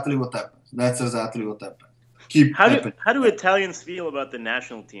exactly what happens. That's exactly what happens. How do Italians feel about the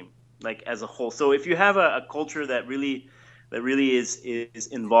national team, like as a whole? So if you have a culture that really is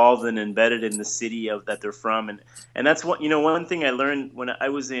involved and embedded in the city that they're from, and that's what one thing I learned when I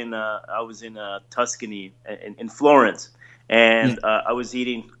was in Tuscany in Florence, and I was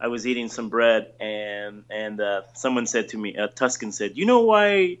eating some bread, and someone said to me, a Tuscan said, "You know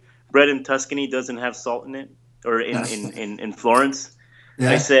why bread in Tuscany doesn't have salt in it, or in Florence?"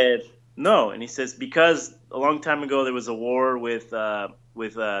 Yeah. I said no, and he says because a long time ago there was a war with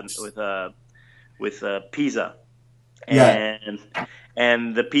Pisa.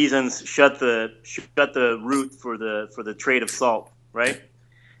 And the Pisans shut the route for the trade of salt, right?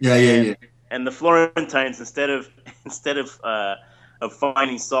 Yeah. And the Florentines, instead of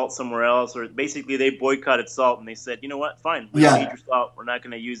finding salt somewhere else, or basically they boycotted salt and they said, you know what, fine, we don't need your salt, we're not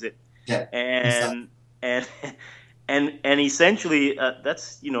going to use it. Yeah. And essentially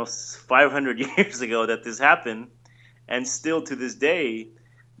that's 500 years ago that this happened, and still to this day,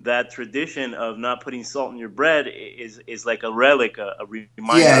 that tradition of not putting salt in your bread is like a relic, a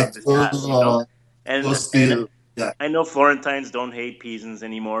reminder of this past. And I know Florentines don't hate Pisans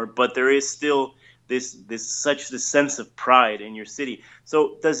anymore, but there is still this sense of pride in your city.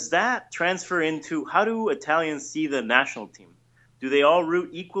 So does that transfer into how do Italians see the national team? Do they all root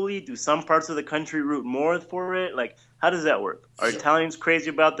equally? Do some parts of the country root more for it? Like, how does that work? Are Italians crazy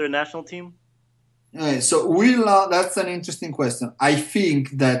about their national team? So we love. That's an interesting question. I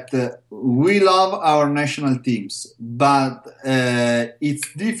think that we love our national teams, but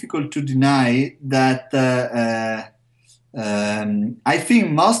it's difficult to deny that. I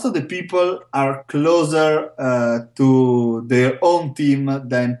think most of the people are closer to their own team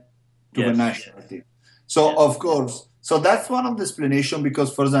than to the national team. So of course, so that's one of the explanations.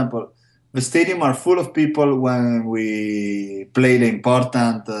 Because, for example, the stadium are full of people when we play the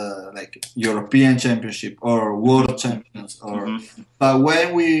important like European Championship or World Champions, but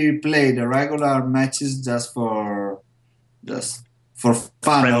when we play the regular matches just for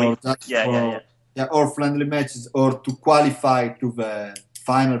fun, or friendly matches, or to qualify to the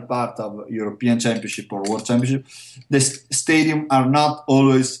final part of European Championship or World Championship, the stadium are not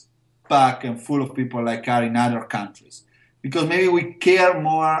always packed and full of people like are in other countries. Because maybe we care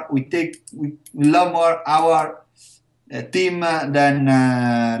more, we love more our team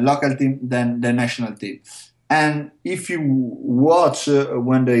than local team than the national team. And if you watch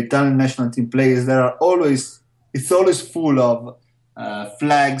when the Italian national team plays, it's always full of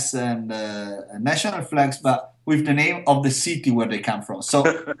flags and national flags, but with the name of the city where they come from. So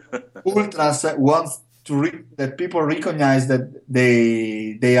Ultras wants that people recognize that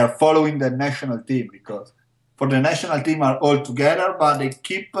they are following the national team, because for the national team are all together, but they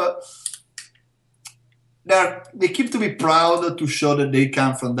keep to be proud to show that they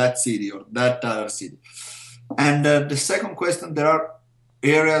come from that city or that other city. And the second question, there are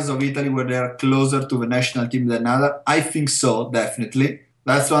areas of Italy where they are closer to the national team than other? I think so, definitely.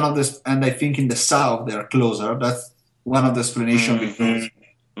 That's one of the, and I think in the south they are closer. That's one of the explanations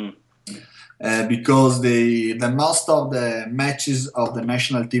because the most of the matches of the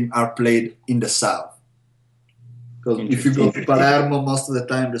national team are played in the south. Because if you go to Palermo, most of the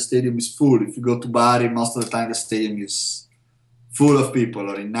time the stadium is full. If you go to Bari, most of the time the stadium is full of people.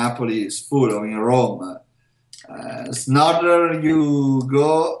 Or in Napoli, it's full. Or in Rome. As northern you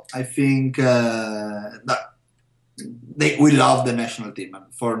go, I think we love the national team.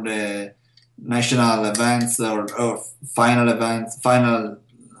 And for the national events or final events, final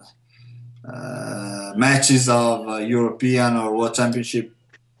matches of European or World Championship,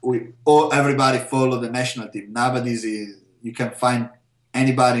 everybody follow the national team. Nowadays, you can find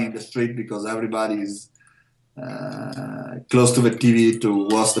anybody in the street because everybody is close to the TV to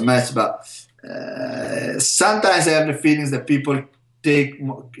watch the match. But sometimes I have the feelings that people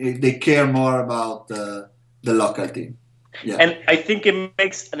they care more about the local team. Yeah. And I think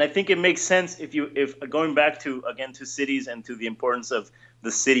it makes sense if going back to cities and to the importance of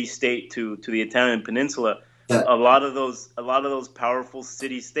the city state to the Italian peninsula. Yeah. A lot of those powerful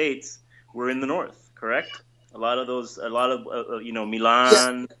city states were in the north, correct? Milan,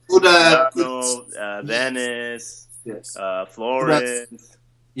 Milano, Venice, yes. Florence.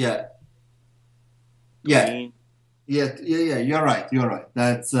 Yeah. You're right.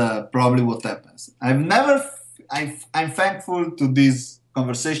 That's probably what happens. I'm thankful to this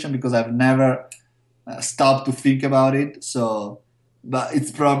conversation because I've never stopped to think about it. So, but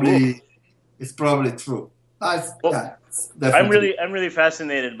it's probably true. I'm really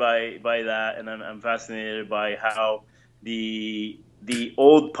fascinated by that, and I'm fascinated by how the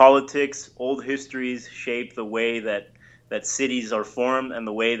old politics, old histories shape the way that cities are formed and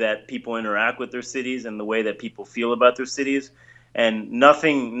the way that people interact with their cities and the way that people feel about their cities. And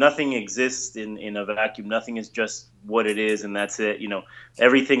nothing exists in a vacuum. Nothing is just what it is, and that's it.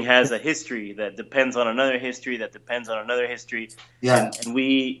 Everything has a history that depends on another history that depends on another history. Yeah. And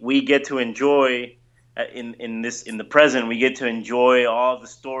we get to enjoy in the present. We get to enjoy all the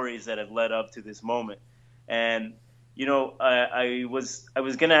stories that have led up to this moment. And I was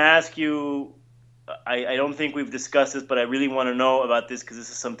gonna ask you. I don't think we've discussed this, but I really want to know about this because this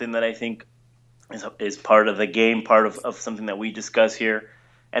is something that I think is part of the game, part of something that we discuss here,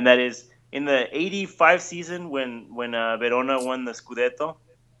 and that is in the '85 season when Verona won the Scudetto.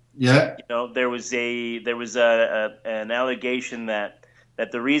 Yeah, there was an allegation that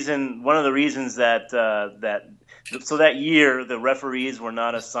one of the reasons that that year the referees were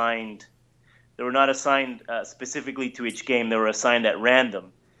not assigned. They were not assigned specifically to each game. They were assigned at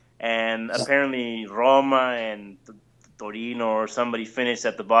random, and apparently Roma and Torino or somebody finished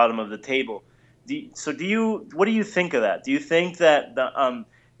at the bottom of the table. What do you think of that? Do you think that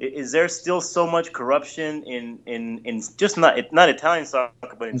is there still so much corruption in just not Italian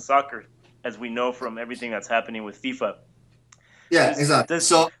soccer, but in soccer, as we know from everything that's happening with FIFA? Yeah, exactly.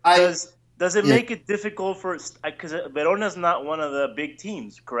 Does it make it difficult because Verona's not one of the big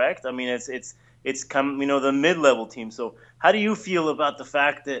teams, correct? I mean, it's the mid-level team. So how do you feel about the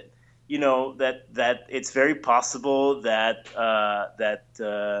fact that that it's very possible that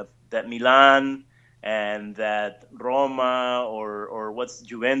Milan and that Roma or what's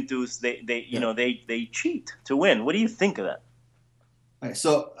Juventus they cheat to win? What do you think of that? Right,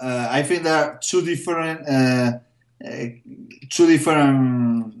 so I think there are two different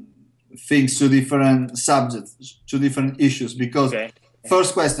things, two different subjects, two different issues. Because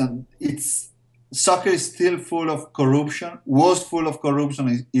first question, soccer is still full of corruption. Was full of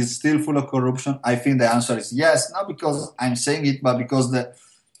corruption. Is still full of corruption. I think the answer is yes. Not because I'm saying it, but because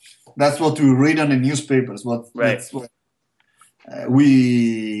that's what we read on the newspapers. That's what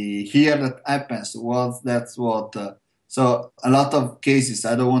we hear that happens. So a lot of cases.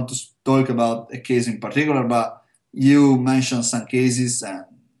 I don't want to talk about a case in particular, but you mentioned some cases, and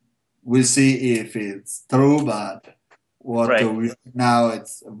we'll see if it's true. But now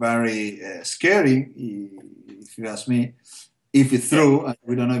it's very scary. If you ask me, if it's true,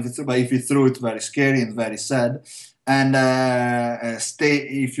 we don't know if it's true, but if it's true, it's very scary and very sad. And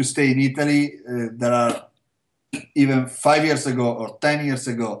if you stay in Italy, there are even 5 years ago or 10 years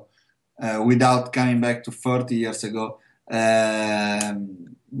ago, without coming back to 30 years ago, there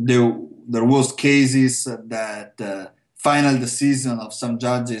was cases that final decision of some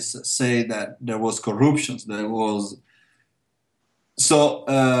judges say that there was corruption.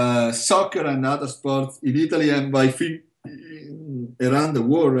 Soccer and other sports in Italy, and I think around the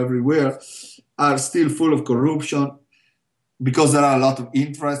world, everywhere, are still full of corruption. because there are a lot of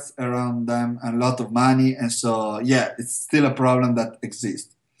interests around them and a lot of money, and so yeah, it's still a problem that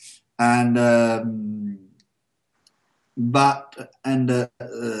exists. And and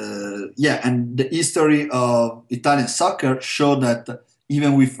the history of Italian soccer showed that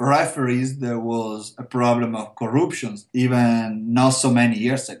even with referees there was a problem of corruption even not so many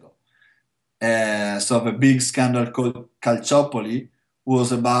years ago. So the big scandal called Calciopoli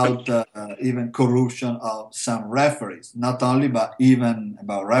was about even corruption of some referees, not only but even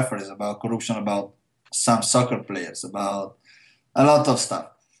about referees, about corruption about some soccer players, about a lot of stuff.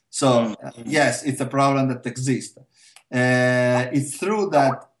 So yes, it's a problem that exists. It's true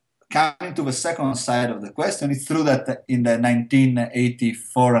that, coming to the second side of the question, it's true that in the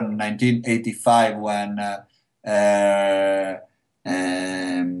 1984 and 1985, when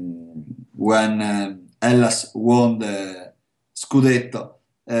Hellas won the Scudetto,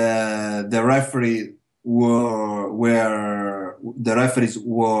 the referees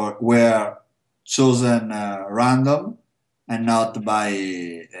were chosen random and not by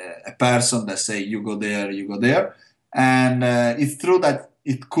a person that say you go there, you go there. And it's true that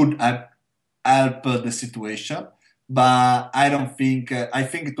it could help the situation, but I don't think. I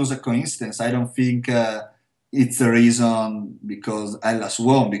think it was a coincidence. I don't think it's a reason because Hellas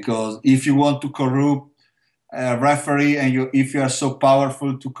won. Because if you want to corrupt a referee and if you are so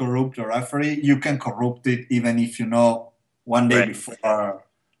powerful to corrupt a referee, you can corrupt it even if you know one day before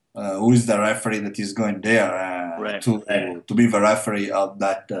who is the referee that is going there to be the referee of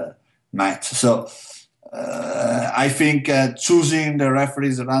that match. So. I think choosing the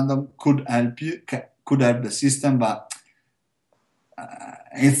referees random could help the system, but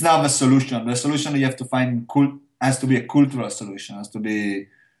it's not the solution. The solution you have to find has to be a cultural solution. Has to be,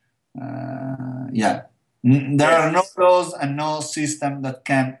 There are no laws and no system that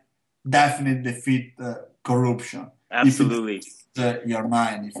can definitely defeat corruption. Absolutely. If you change your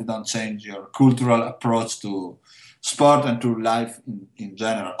mind, if you don't change your cultural approach to sport and to life in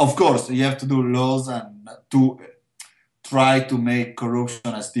general. Of course, you have to do laws and to try to make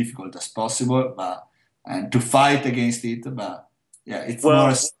corruption as difficult as possible, and to fight against it. But yeah, it's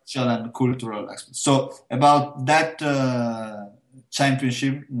more social and cultural aspect. So about that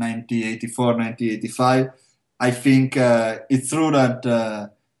championship, 1984, 1985, I think it's true that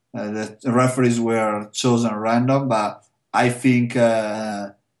the referees were chosen random, but I think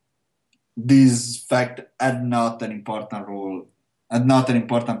this fact had not an important role, had not an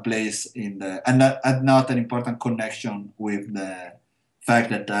important place and had not an important connection with the fact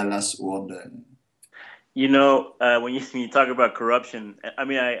that Hellas won the. When you talk about corruption, I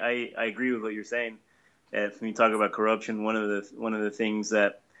mean, I agree with what you're saying. When you talk about corruption, one of the things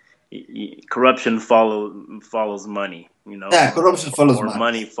that corruption follows money. Yeah, corruption follows money. Or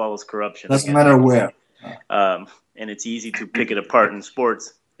money follows corruption. Doesn't matter where. And it's easy to pick it apart in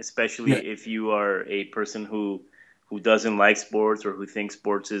sports. Especially if you are a person who doesn't like sports or who thinks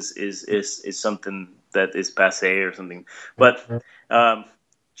sports is something that is passé or something. But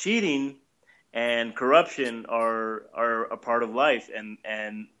cheating and corruption are a part of life, and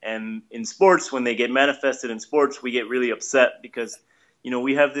in sports, when they get manifested in sports, we get really upset because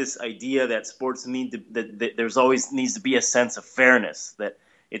we have this idea that sports that there's always needs to be a sense of fairness, that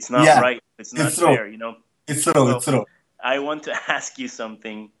it's not right, it's not fair. It's true. It's true. I want to ask you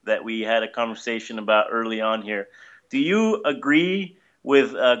something that we had a conversation about early on here. Do you agree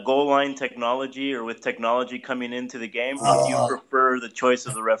with goal line technology or with technology coming into the game, or do you prefer the choice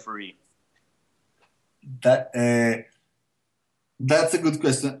of the referee? That's a good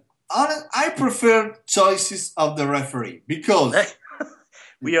question. I prefer choices of the referee because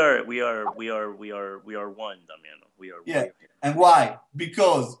we are one, Damiano. We are. Yeah, and why?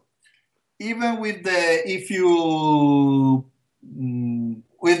 Because even with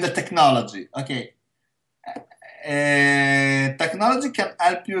with the technology, okay, technology can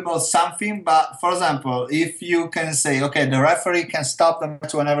help you about something. But for example, if you can say, okay, the referee can stop the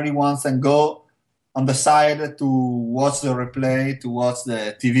match whenever he wants and go on the side to watch the replay, to watch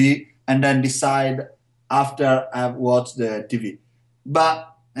the TV, and then decide after I've watched the TV. But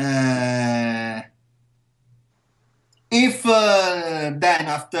if the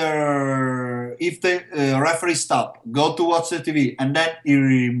referee stop, go to watch the TV, and then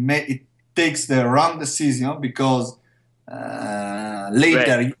it takes the wrong decision because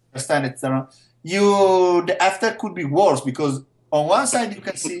later you understand it's wrong, the after could be worse because on one side you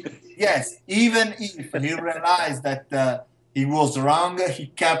can see, yes, even if he realized that he was wrong, he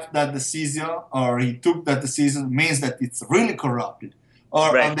kept that decision or he took that decision, means that it's really corrupted.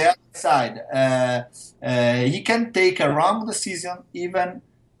 Or on the other side, he can take a wrong decision even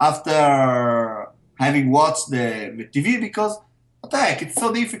after having watched the TV because what the heck, it's so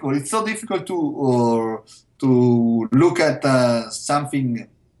difficult. It's so difficult to look at something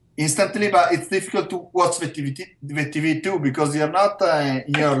instantly, but it's difficult to watch the TV too because you're not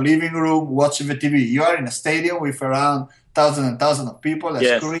in your living room watching the TV. You are in a stadium with around thousands and thousands of people that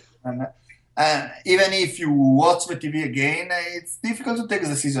Yes. scream. And even if you watch the TV again, it's difficult to take the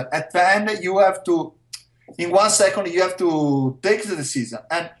decision. At the end, you have to, in 1 second, you have to take the decision.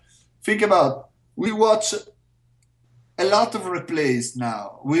 And think about, we watch a lot of replays now.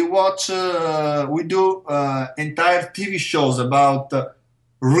 We do entire TV shows about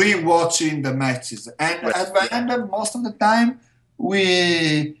re-watching the matches. And Right. at the end, most of the time,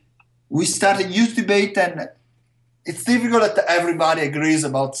 we start a huge debate, and it's difficult that everybody agrees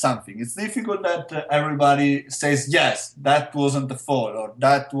about something. It's difficult that everybody says, yes, that wasn't the fault, or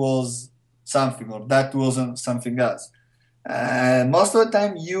that was something, or that wasn't something else. Most of the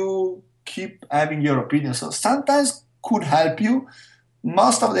time, you keep having your opinion. So sometimes could help you.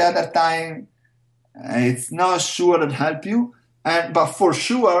 Most of the other time, it's not sure that help you. But for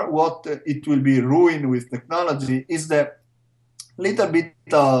sure, what it will be ruined with technology is the little bit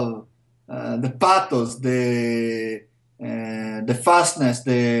of the pathos, the fastness, I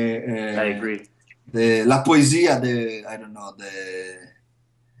agree. la poesia, I don't know,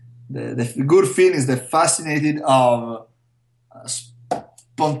 the good feeling is the fascinated of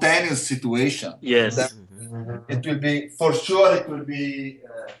spontaneous situation. Yes. That it will be, for sure, it will be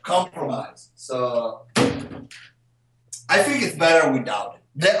compromised. So I think it's better without it.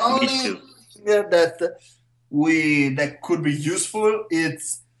 The only too. thing that could be useful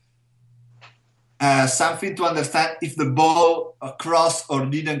is something to understand if the ball crossed or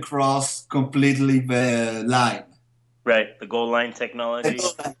didn't cross completely the line. Right. The goal line technology.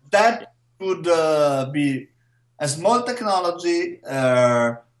 That could be a small technology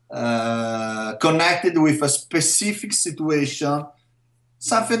connected with a specific situation,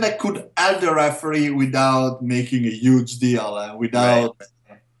 something that could help the referee without making a huge deal and without.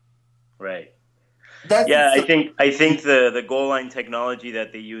 Right. That's Yeah, I think the goal line technology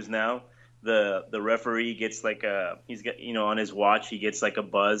that they use now, the referee gets like he's got, on his watch, he gets like a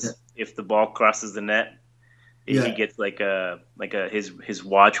buzz if the ball crosses the net. He gets his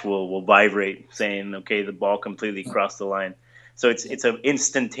watch will vibrate saying, okay, the ball completely crossed the line. So it's an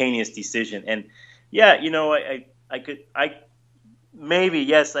instantaneous decision. And yeah, I could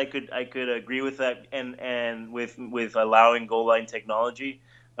agree with that and with allowing goal line technology.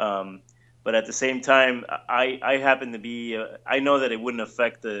 But at the same time, I happen to be I know that it wouldn't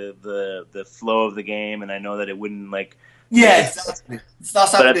affect the flow of the game, and I know that it wouldn't exactly. It's not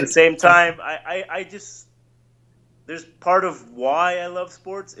something. But at the same time, I just there's part of why I love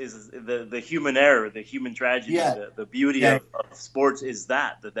sports is the human error, the human tragedy, the beauty of sports is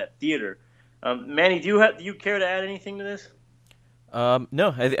that theater. Manny, do you care to add anything to this?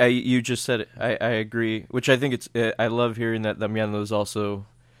 No, you just said it. I agree, which I think I love hearing that Damiano's also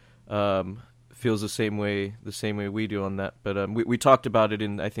feels the same way we do on that. But we talked about it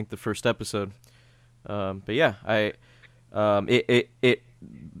in, I think, the first episode. But yeah,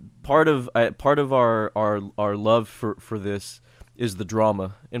 part of our love for this is the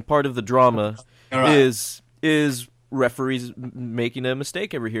drama, and part of the drama is referees making a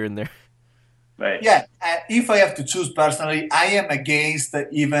mistake every here and there. Right. Yeah. If I have to choose personally, I am against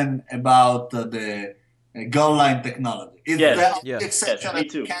even about the goal line technology. It's the exception I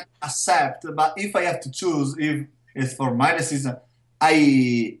can accept. But if I have to choose, if it's for my decision,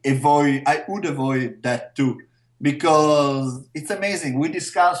 I would avoid that too. Because it's amazing. We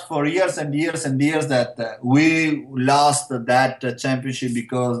discussed for years and years and years that we lost that championship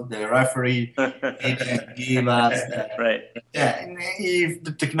because the referee didn't give us that. Right. Yeah, and if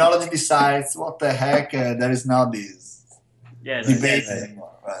the technology decides, what the heck, there is not this debate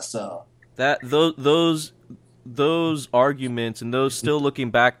anymore. So that those arguments and those still looking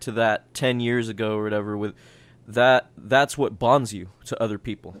back to that 10 years ago or whatever, with that's what bonds you to other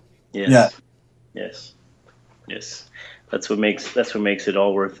people. Yes. Yeah. Yes, that's what makes it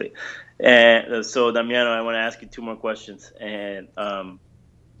all worth it. And so, Damiano, I want to ask you two more questions. And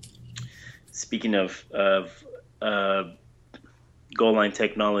speaking of goal line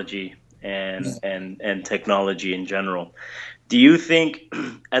technology and technology in general, do you think,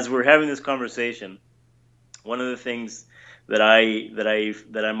 as we're having this conversation, one of the things that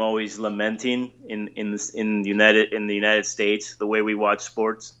I'm always lamenting in the United States, the way we watch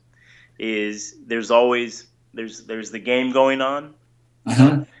sports, is there's the game going on,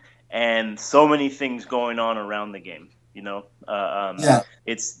 and so many things going on around the game.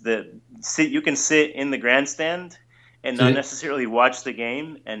 It's you can sit in the grandstand and not necessarily watch the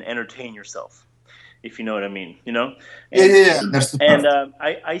game and entertain yourself. if you know what I mean. You know, Yeah, and yeah, yeah. That's and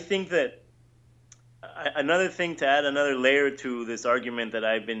perfect. I think that another thing to add another layer to this argument that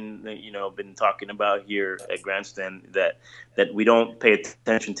I've been talking about here at Grandstand, that we don't pay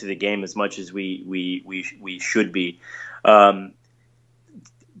attention to the game as much as we should be. Um,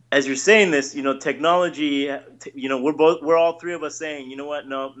 as you're saying this, technology, we're all three of us saying, you know what,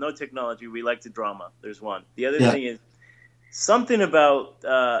 no technology, we like the drama. There's one. The other Yeah, thing is something about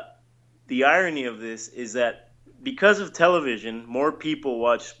the irony of this is that because of television, more people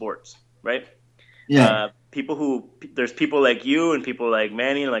watch sports, right? yeah, There's people like you and people like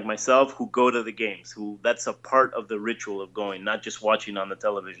Manny and like myself who go to the games, who that's a part of the ritual of going, not just watching on the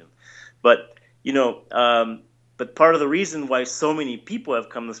television. But you know, but part of the reason why so many people have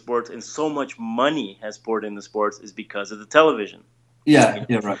come to sports and so much money has poured into sports is because of the television. You yeah, know,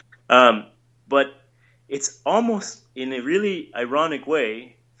 you're right. but it's almost in a really ironic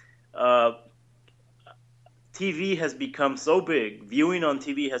way. Uh, TV has become so big, viewing on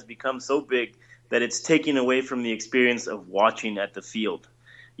TV has become so big that it's taking away from the experience of watching at the field.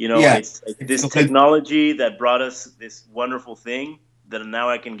 Yeah, It's like it's this complete. technology that brought us this wonderful thing that now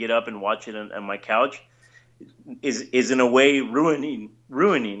I can get up and watch it on my couch is in a way ruining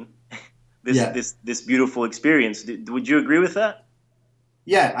Yeah, this beautiful experience. Would you agree with that?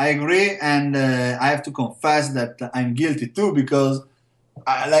 yeah, I agree, and I have to confess that I'm guilty too because,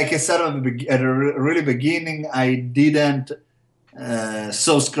 like I said at the really beginning, I didn't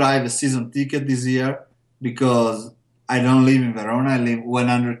subscribe a season ticket this year because I don't live in Verona. I live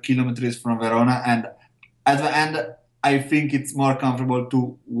 100 kilometers from Verona, and at the end, I think it's more comfortable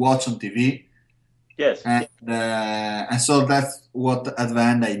to watch on TV. Yes. And so that's what at the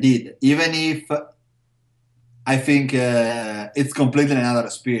end I did. Even if I think it's completely another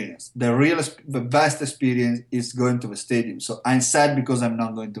experience. The best experience is going to the stadium. So I'm sad because I'm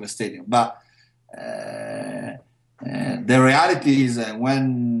not going to the stadium. But the reality is that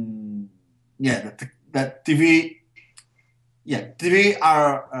TV, TV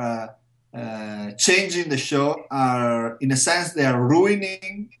are changing the show. Are in a sense they are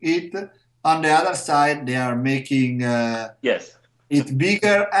ruining it. On the other side, they are making Yes. it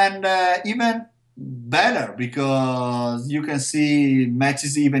bigger and even better because you can see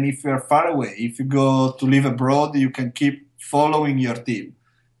matches even if you're far away. If you go to live abroad, you can keep following your team.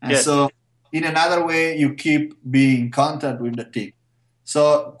 And Yes. so, in another way, you keep being in contact with the team.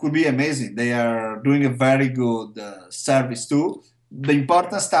 So, it could be amazing. They are doing a very good service too. The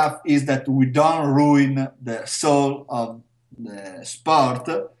important stuff is that we don't ruin the soul of the sport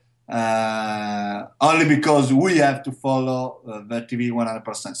only because we have to follow the TV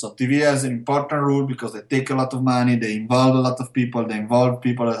 100%. So TV has an important role because they take a lot of money, they involve a lot of people, they involve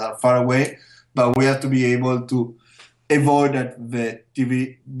people that are far away, but we have to be able to avoid that the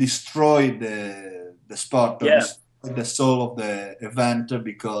TV destroy the sport or Yeah. destroy the soul of the event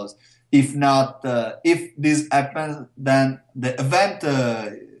because if not, if this happens, then the event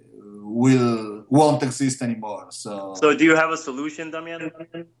won't exist anymore. So do you have a solution, Damian?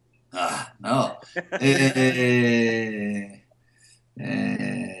 No.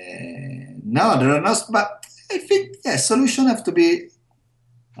 No, there are no. But I think solutions have to be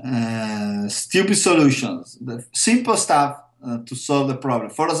stupid solutions, the simple stuff to solve the problem.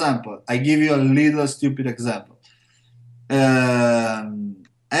 For example, I give you a little stupid example.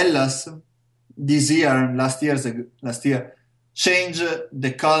 Hellas this year and last year changed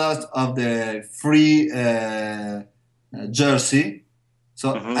the colors of the free jersey.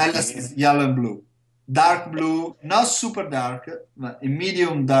 So Hellas is yellow and blue. Dark blue, not super dark, but a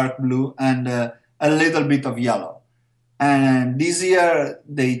medium dark blue and a little bit of yellow. And this year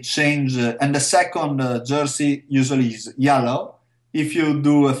they change, and the second jersey usually is yellow. If you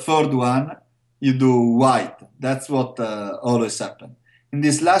do a third one, you do white. That's what always happens. In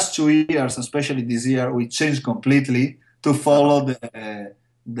these last 2 years, especially this year, we changed completely to follow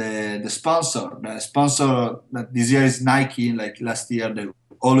the sponsor. The sponsor that this year is Nike. Like last year, they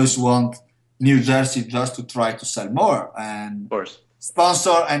always want new jersey just to try to sell more. And Of course.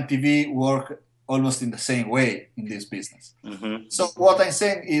 sponsor and TV work almost in the same way in this business. Mm-hmm. So what I'm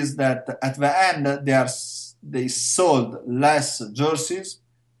saying is that at the end they sold less jerseys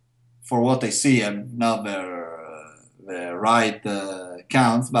for what I see, and not the right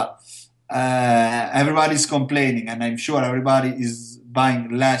counts, but everybody's complaining, and I'm sure everybody is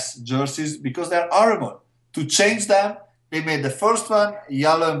buying less jerseys because they're horrible. To change them, they made the first one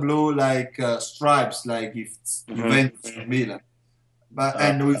yellow and blue, like stripes, like if it's Juventus or Milan,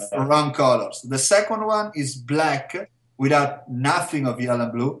 and with wrong colors. The second one is black without nothing of yellow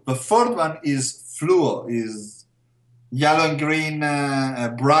and blue. The third one is fluo, is yellow and green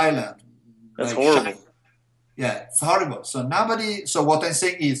brilliant, That's like horrible. yeah, it's horrible. So nobody. So what I'm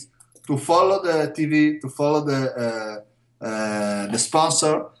saying is to follow the TV, to follow the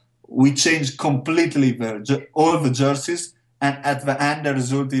sponsor. We change completely all the jerseys, and at the end, the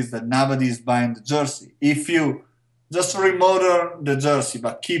result is that nobody is buying the jersey. If you just remodel the jersey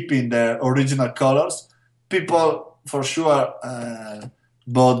but keeping the original colors, people for sure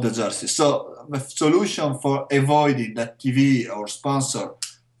bought the jersey. So the solution for avoiding that TV or sponsor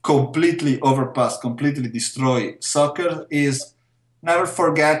completely overpass, completely destroy soccer is never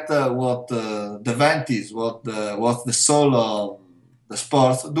forget what the event is, what's the soul of the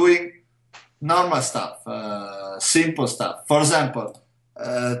sport, doing normal stuff, simple stuff. For example,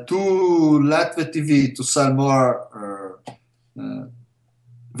 to let the TV to sell more,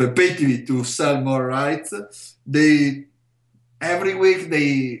 the pay TV to sell more rights, they every week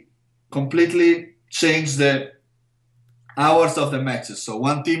they completely change the hours of the matches. So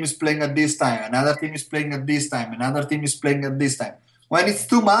one team is playing at this time, another team is playing at this time, another team is playing at this time. When it's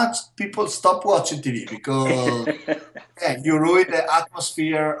too much, people stop watching TV because yeah, you ruin the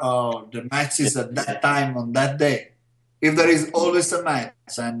atmosphere of the matches at that time on that day. If there is always a match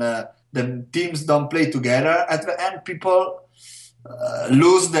and the teams don't play together, at the end people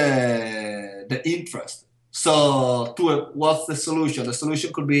lose the interest. So, what's the solution? The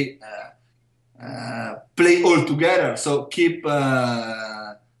solution could be play all together. So keep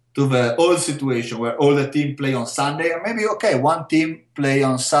to the old situation where all the team play on Sunday, and maybe okay, one team play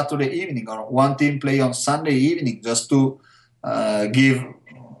on Saturday evening or one team play on Sunday evening, just to give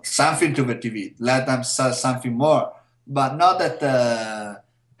something to the TV, let them sell something more, but not that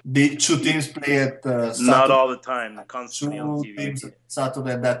the two teams play at Saturday. Not all the time, constantly on TV. Teams at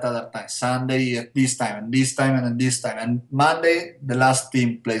Saturday at that other time, Sunday at this time, and this time, and then this time, and Monday the last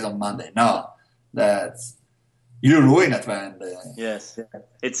team plays on Monday. No, that's you ruin it, man. Yes,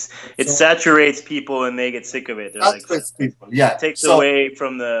 it saturates people and they get sick of it. They're like, people. Yeah, it takes away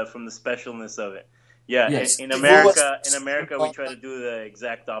from the specialness of it. Yeah, yes. in America, we try to do the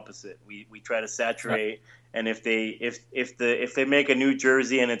exact opposite. We try to saturate, and if they make a new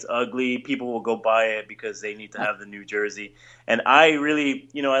jersey and it's ugly, people will go buy it because they need to have the new jersey. And I really,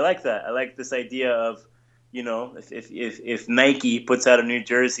 I like that. I like this idea of, if Nike puts out a new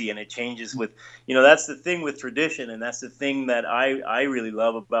jersey and it changes with, that's the thing with tradition, and that's the thing that I really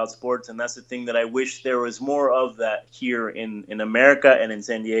love about sports, and that's the thing that I wish there was more of that here in America and in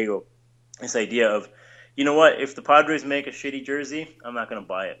San Diego. This idea of, if the Padres make a shitty jersey, I'm not going to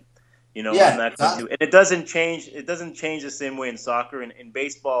buy it. I'm not going to. And it doesn't change. It doesn't change the same way in soccer. In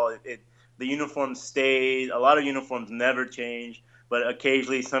baseball, the uniforms stay. A lot of uniforms never change. But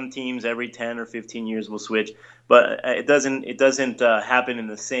occasionally, some teams every 10 or 15 years will switch. But it doesn't happen in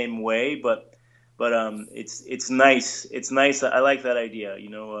the same way. But it's nice. It's nice. I like that idea.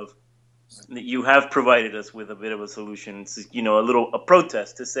 Of you have provided us with a bit of a solution. It's, a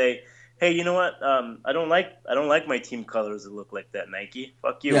protest to say, hey, you know what? I don't like my team colors that look like that, Nike.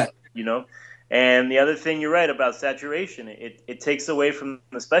 Fuck you. Yeah. And the other thing, you're right about saturation. It takes away from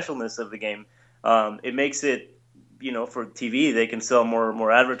the specialness of the game. It makes it. For TV, they can sell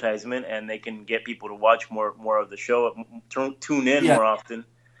more advertisement, and they can get people to watch more of the show, tune in more often.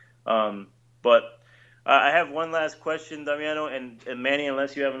 But I have one last question, Damiano, and Manny,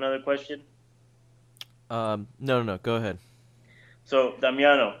 unless you have another question. No, go ahead. So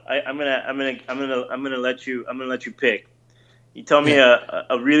Damiano, I'm gonna let you pick. You tell me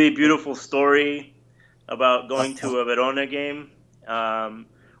a really beautiful story about going to a Verona game.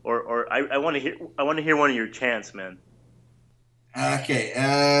 Or I want to hear one of your chants, man. Okay,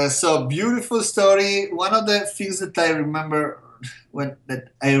 so beautiful story. One of the things that I remember that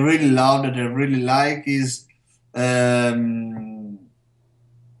I really love, that I really like, is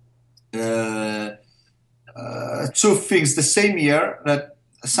two things. The same year, that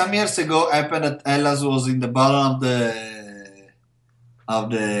some years ago happened that Hellas was in the bottom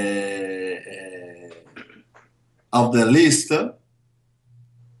of the list.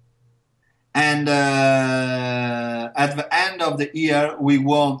 And at the end of the year, we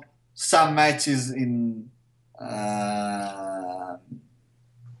won some matches in the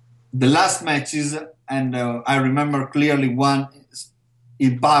last matches. And I remember clearly one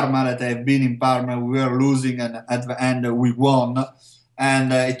in Parma, that I've been in Parma. We were losing, and at the end we won.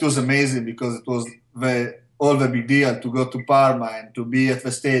 And it was amazing because it was all the big deal to go to Parma and to be at the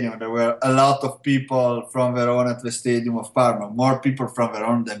stadium. There were a lot of people from Verona at the stadium of Parma, more people from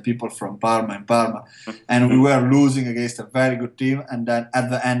Verona than people from Parma in Parma. And we were losing against a very good team, and then at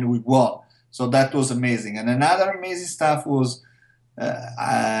the end we won. So that was amazing. And another amazing stuff was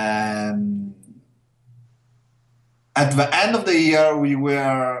at the end of the year, we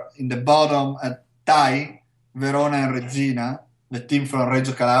were in the bottom at tie, Verona and Regina, the team from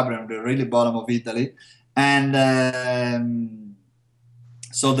Reggio Calabria, the really bottom of Italy. And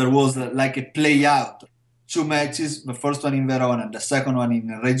so there was like a play out, 2 matches, the first one in Verona, the second one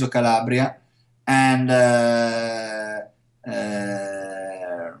in Reggio Calabria. And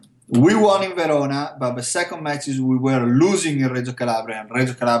we won in Verona, but the second matches we were losing in Reggio Calabria, and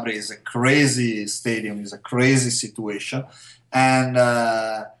Reggio Calabria is a crazy stadium, is a crazy situation. And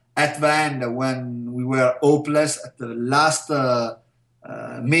at the end, when we were hopeless, at the last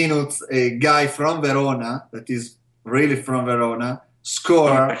minutes, a guy from Verona, that is really from Verona,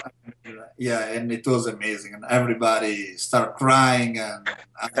 scored. Yeah, and it was amazing, and everybody started crying and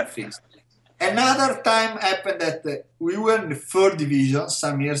other things. Another time happened that we were in the 3rd division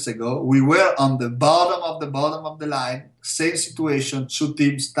some years ago. We were on the bottom of the line. Same situation, 2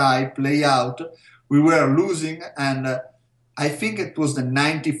 teams tie, play out. We were losing, and I think it was the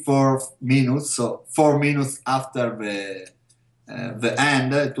 94th minute, so 4 minutes after the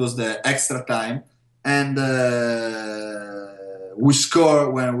end. It was the extra time, and we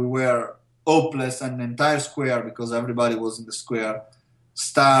scored when we were hopeless, and the entire square, because everybody was in the square,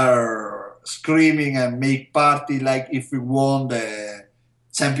 start screaming and make party like if we won the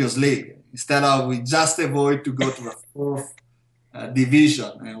Champions League. Instead of, we just avoid to go to the 4th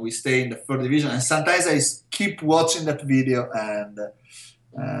division, and we stay in the 3rd division. And sometimes I keep watching that video, and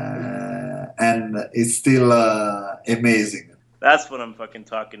it's still amazing. That's what I'm fucking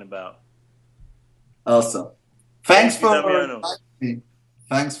talking about. Awesome. Thanks for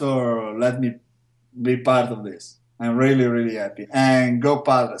letting me be part of this. I'm really, really happy. And go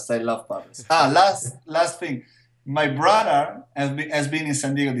Padres. I love Padres. Last thing. My brother has been in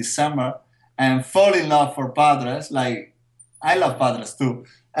San Diego this summer and fall in love for Padres. Like, I love Padres too.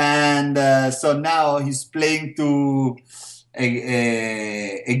 And so now he's playing to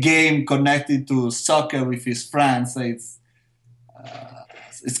a game connected to soccer with his friends. So it's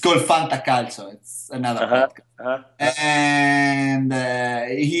called Fanta Calcio. It's another podcast. And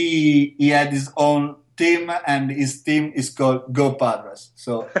he had his own team, and his team is called Go Padres.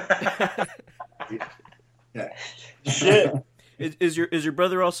 So, yeah. Shit. Is your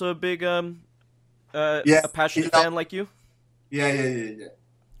brother also a big a passionate fan like you? Yeah.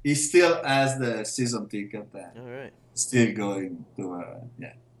 He still has the season ticket. All right. Still going to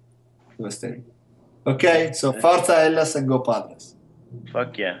a stadium. Okay, so Forza Hellas and Go Padres.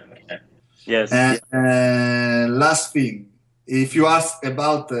 Fuck yeah. Yes. And last thing, if you ask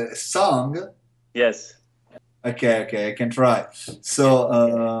about a song. Yes. Okay, I can try. So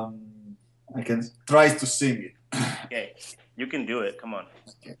I can try to sing it. Okay, you can do it. Come on.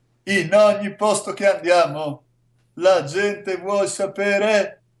 Okay. In ogni posto che andiamo, la gente vuole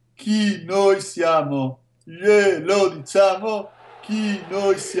sapere chi noi siamo. Glielo diciamo chi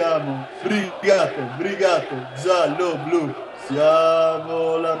noi siamo. Brigate, giallo-blu.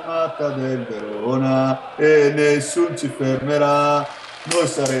 Siamo l'armata del Verona e nessuno ci fermerà. Noi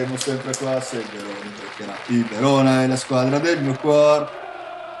saremo sempre qua se il Verona giocherà. Il Verona è la squadra del mio cuore.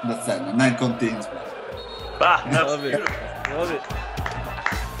 That's it. 9 continues. Bah, that's Love it. beautiful. Love it.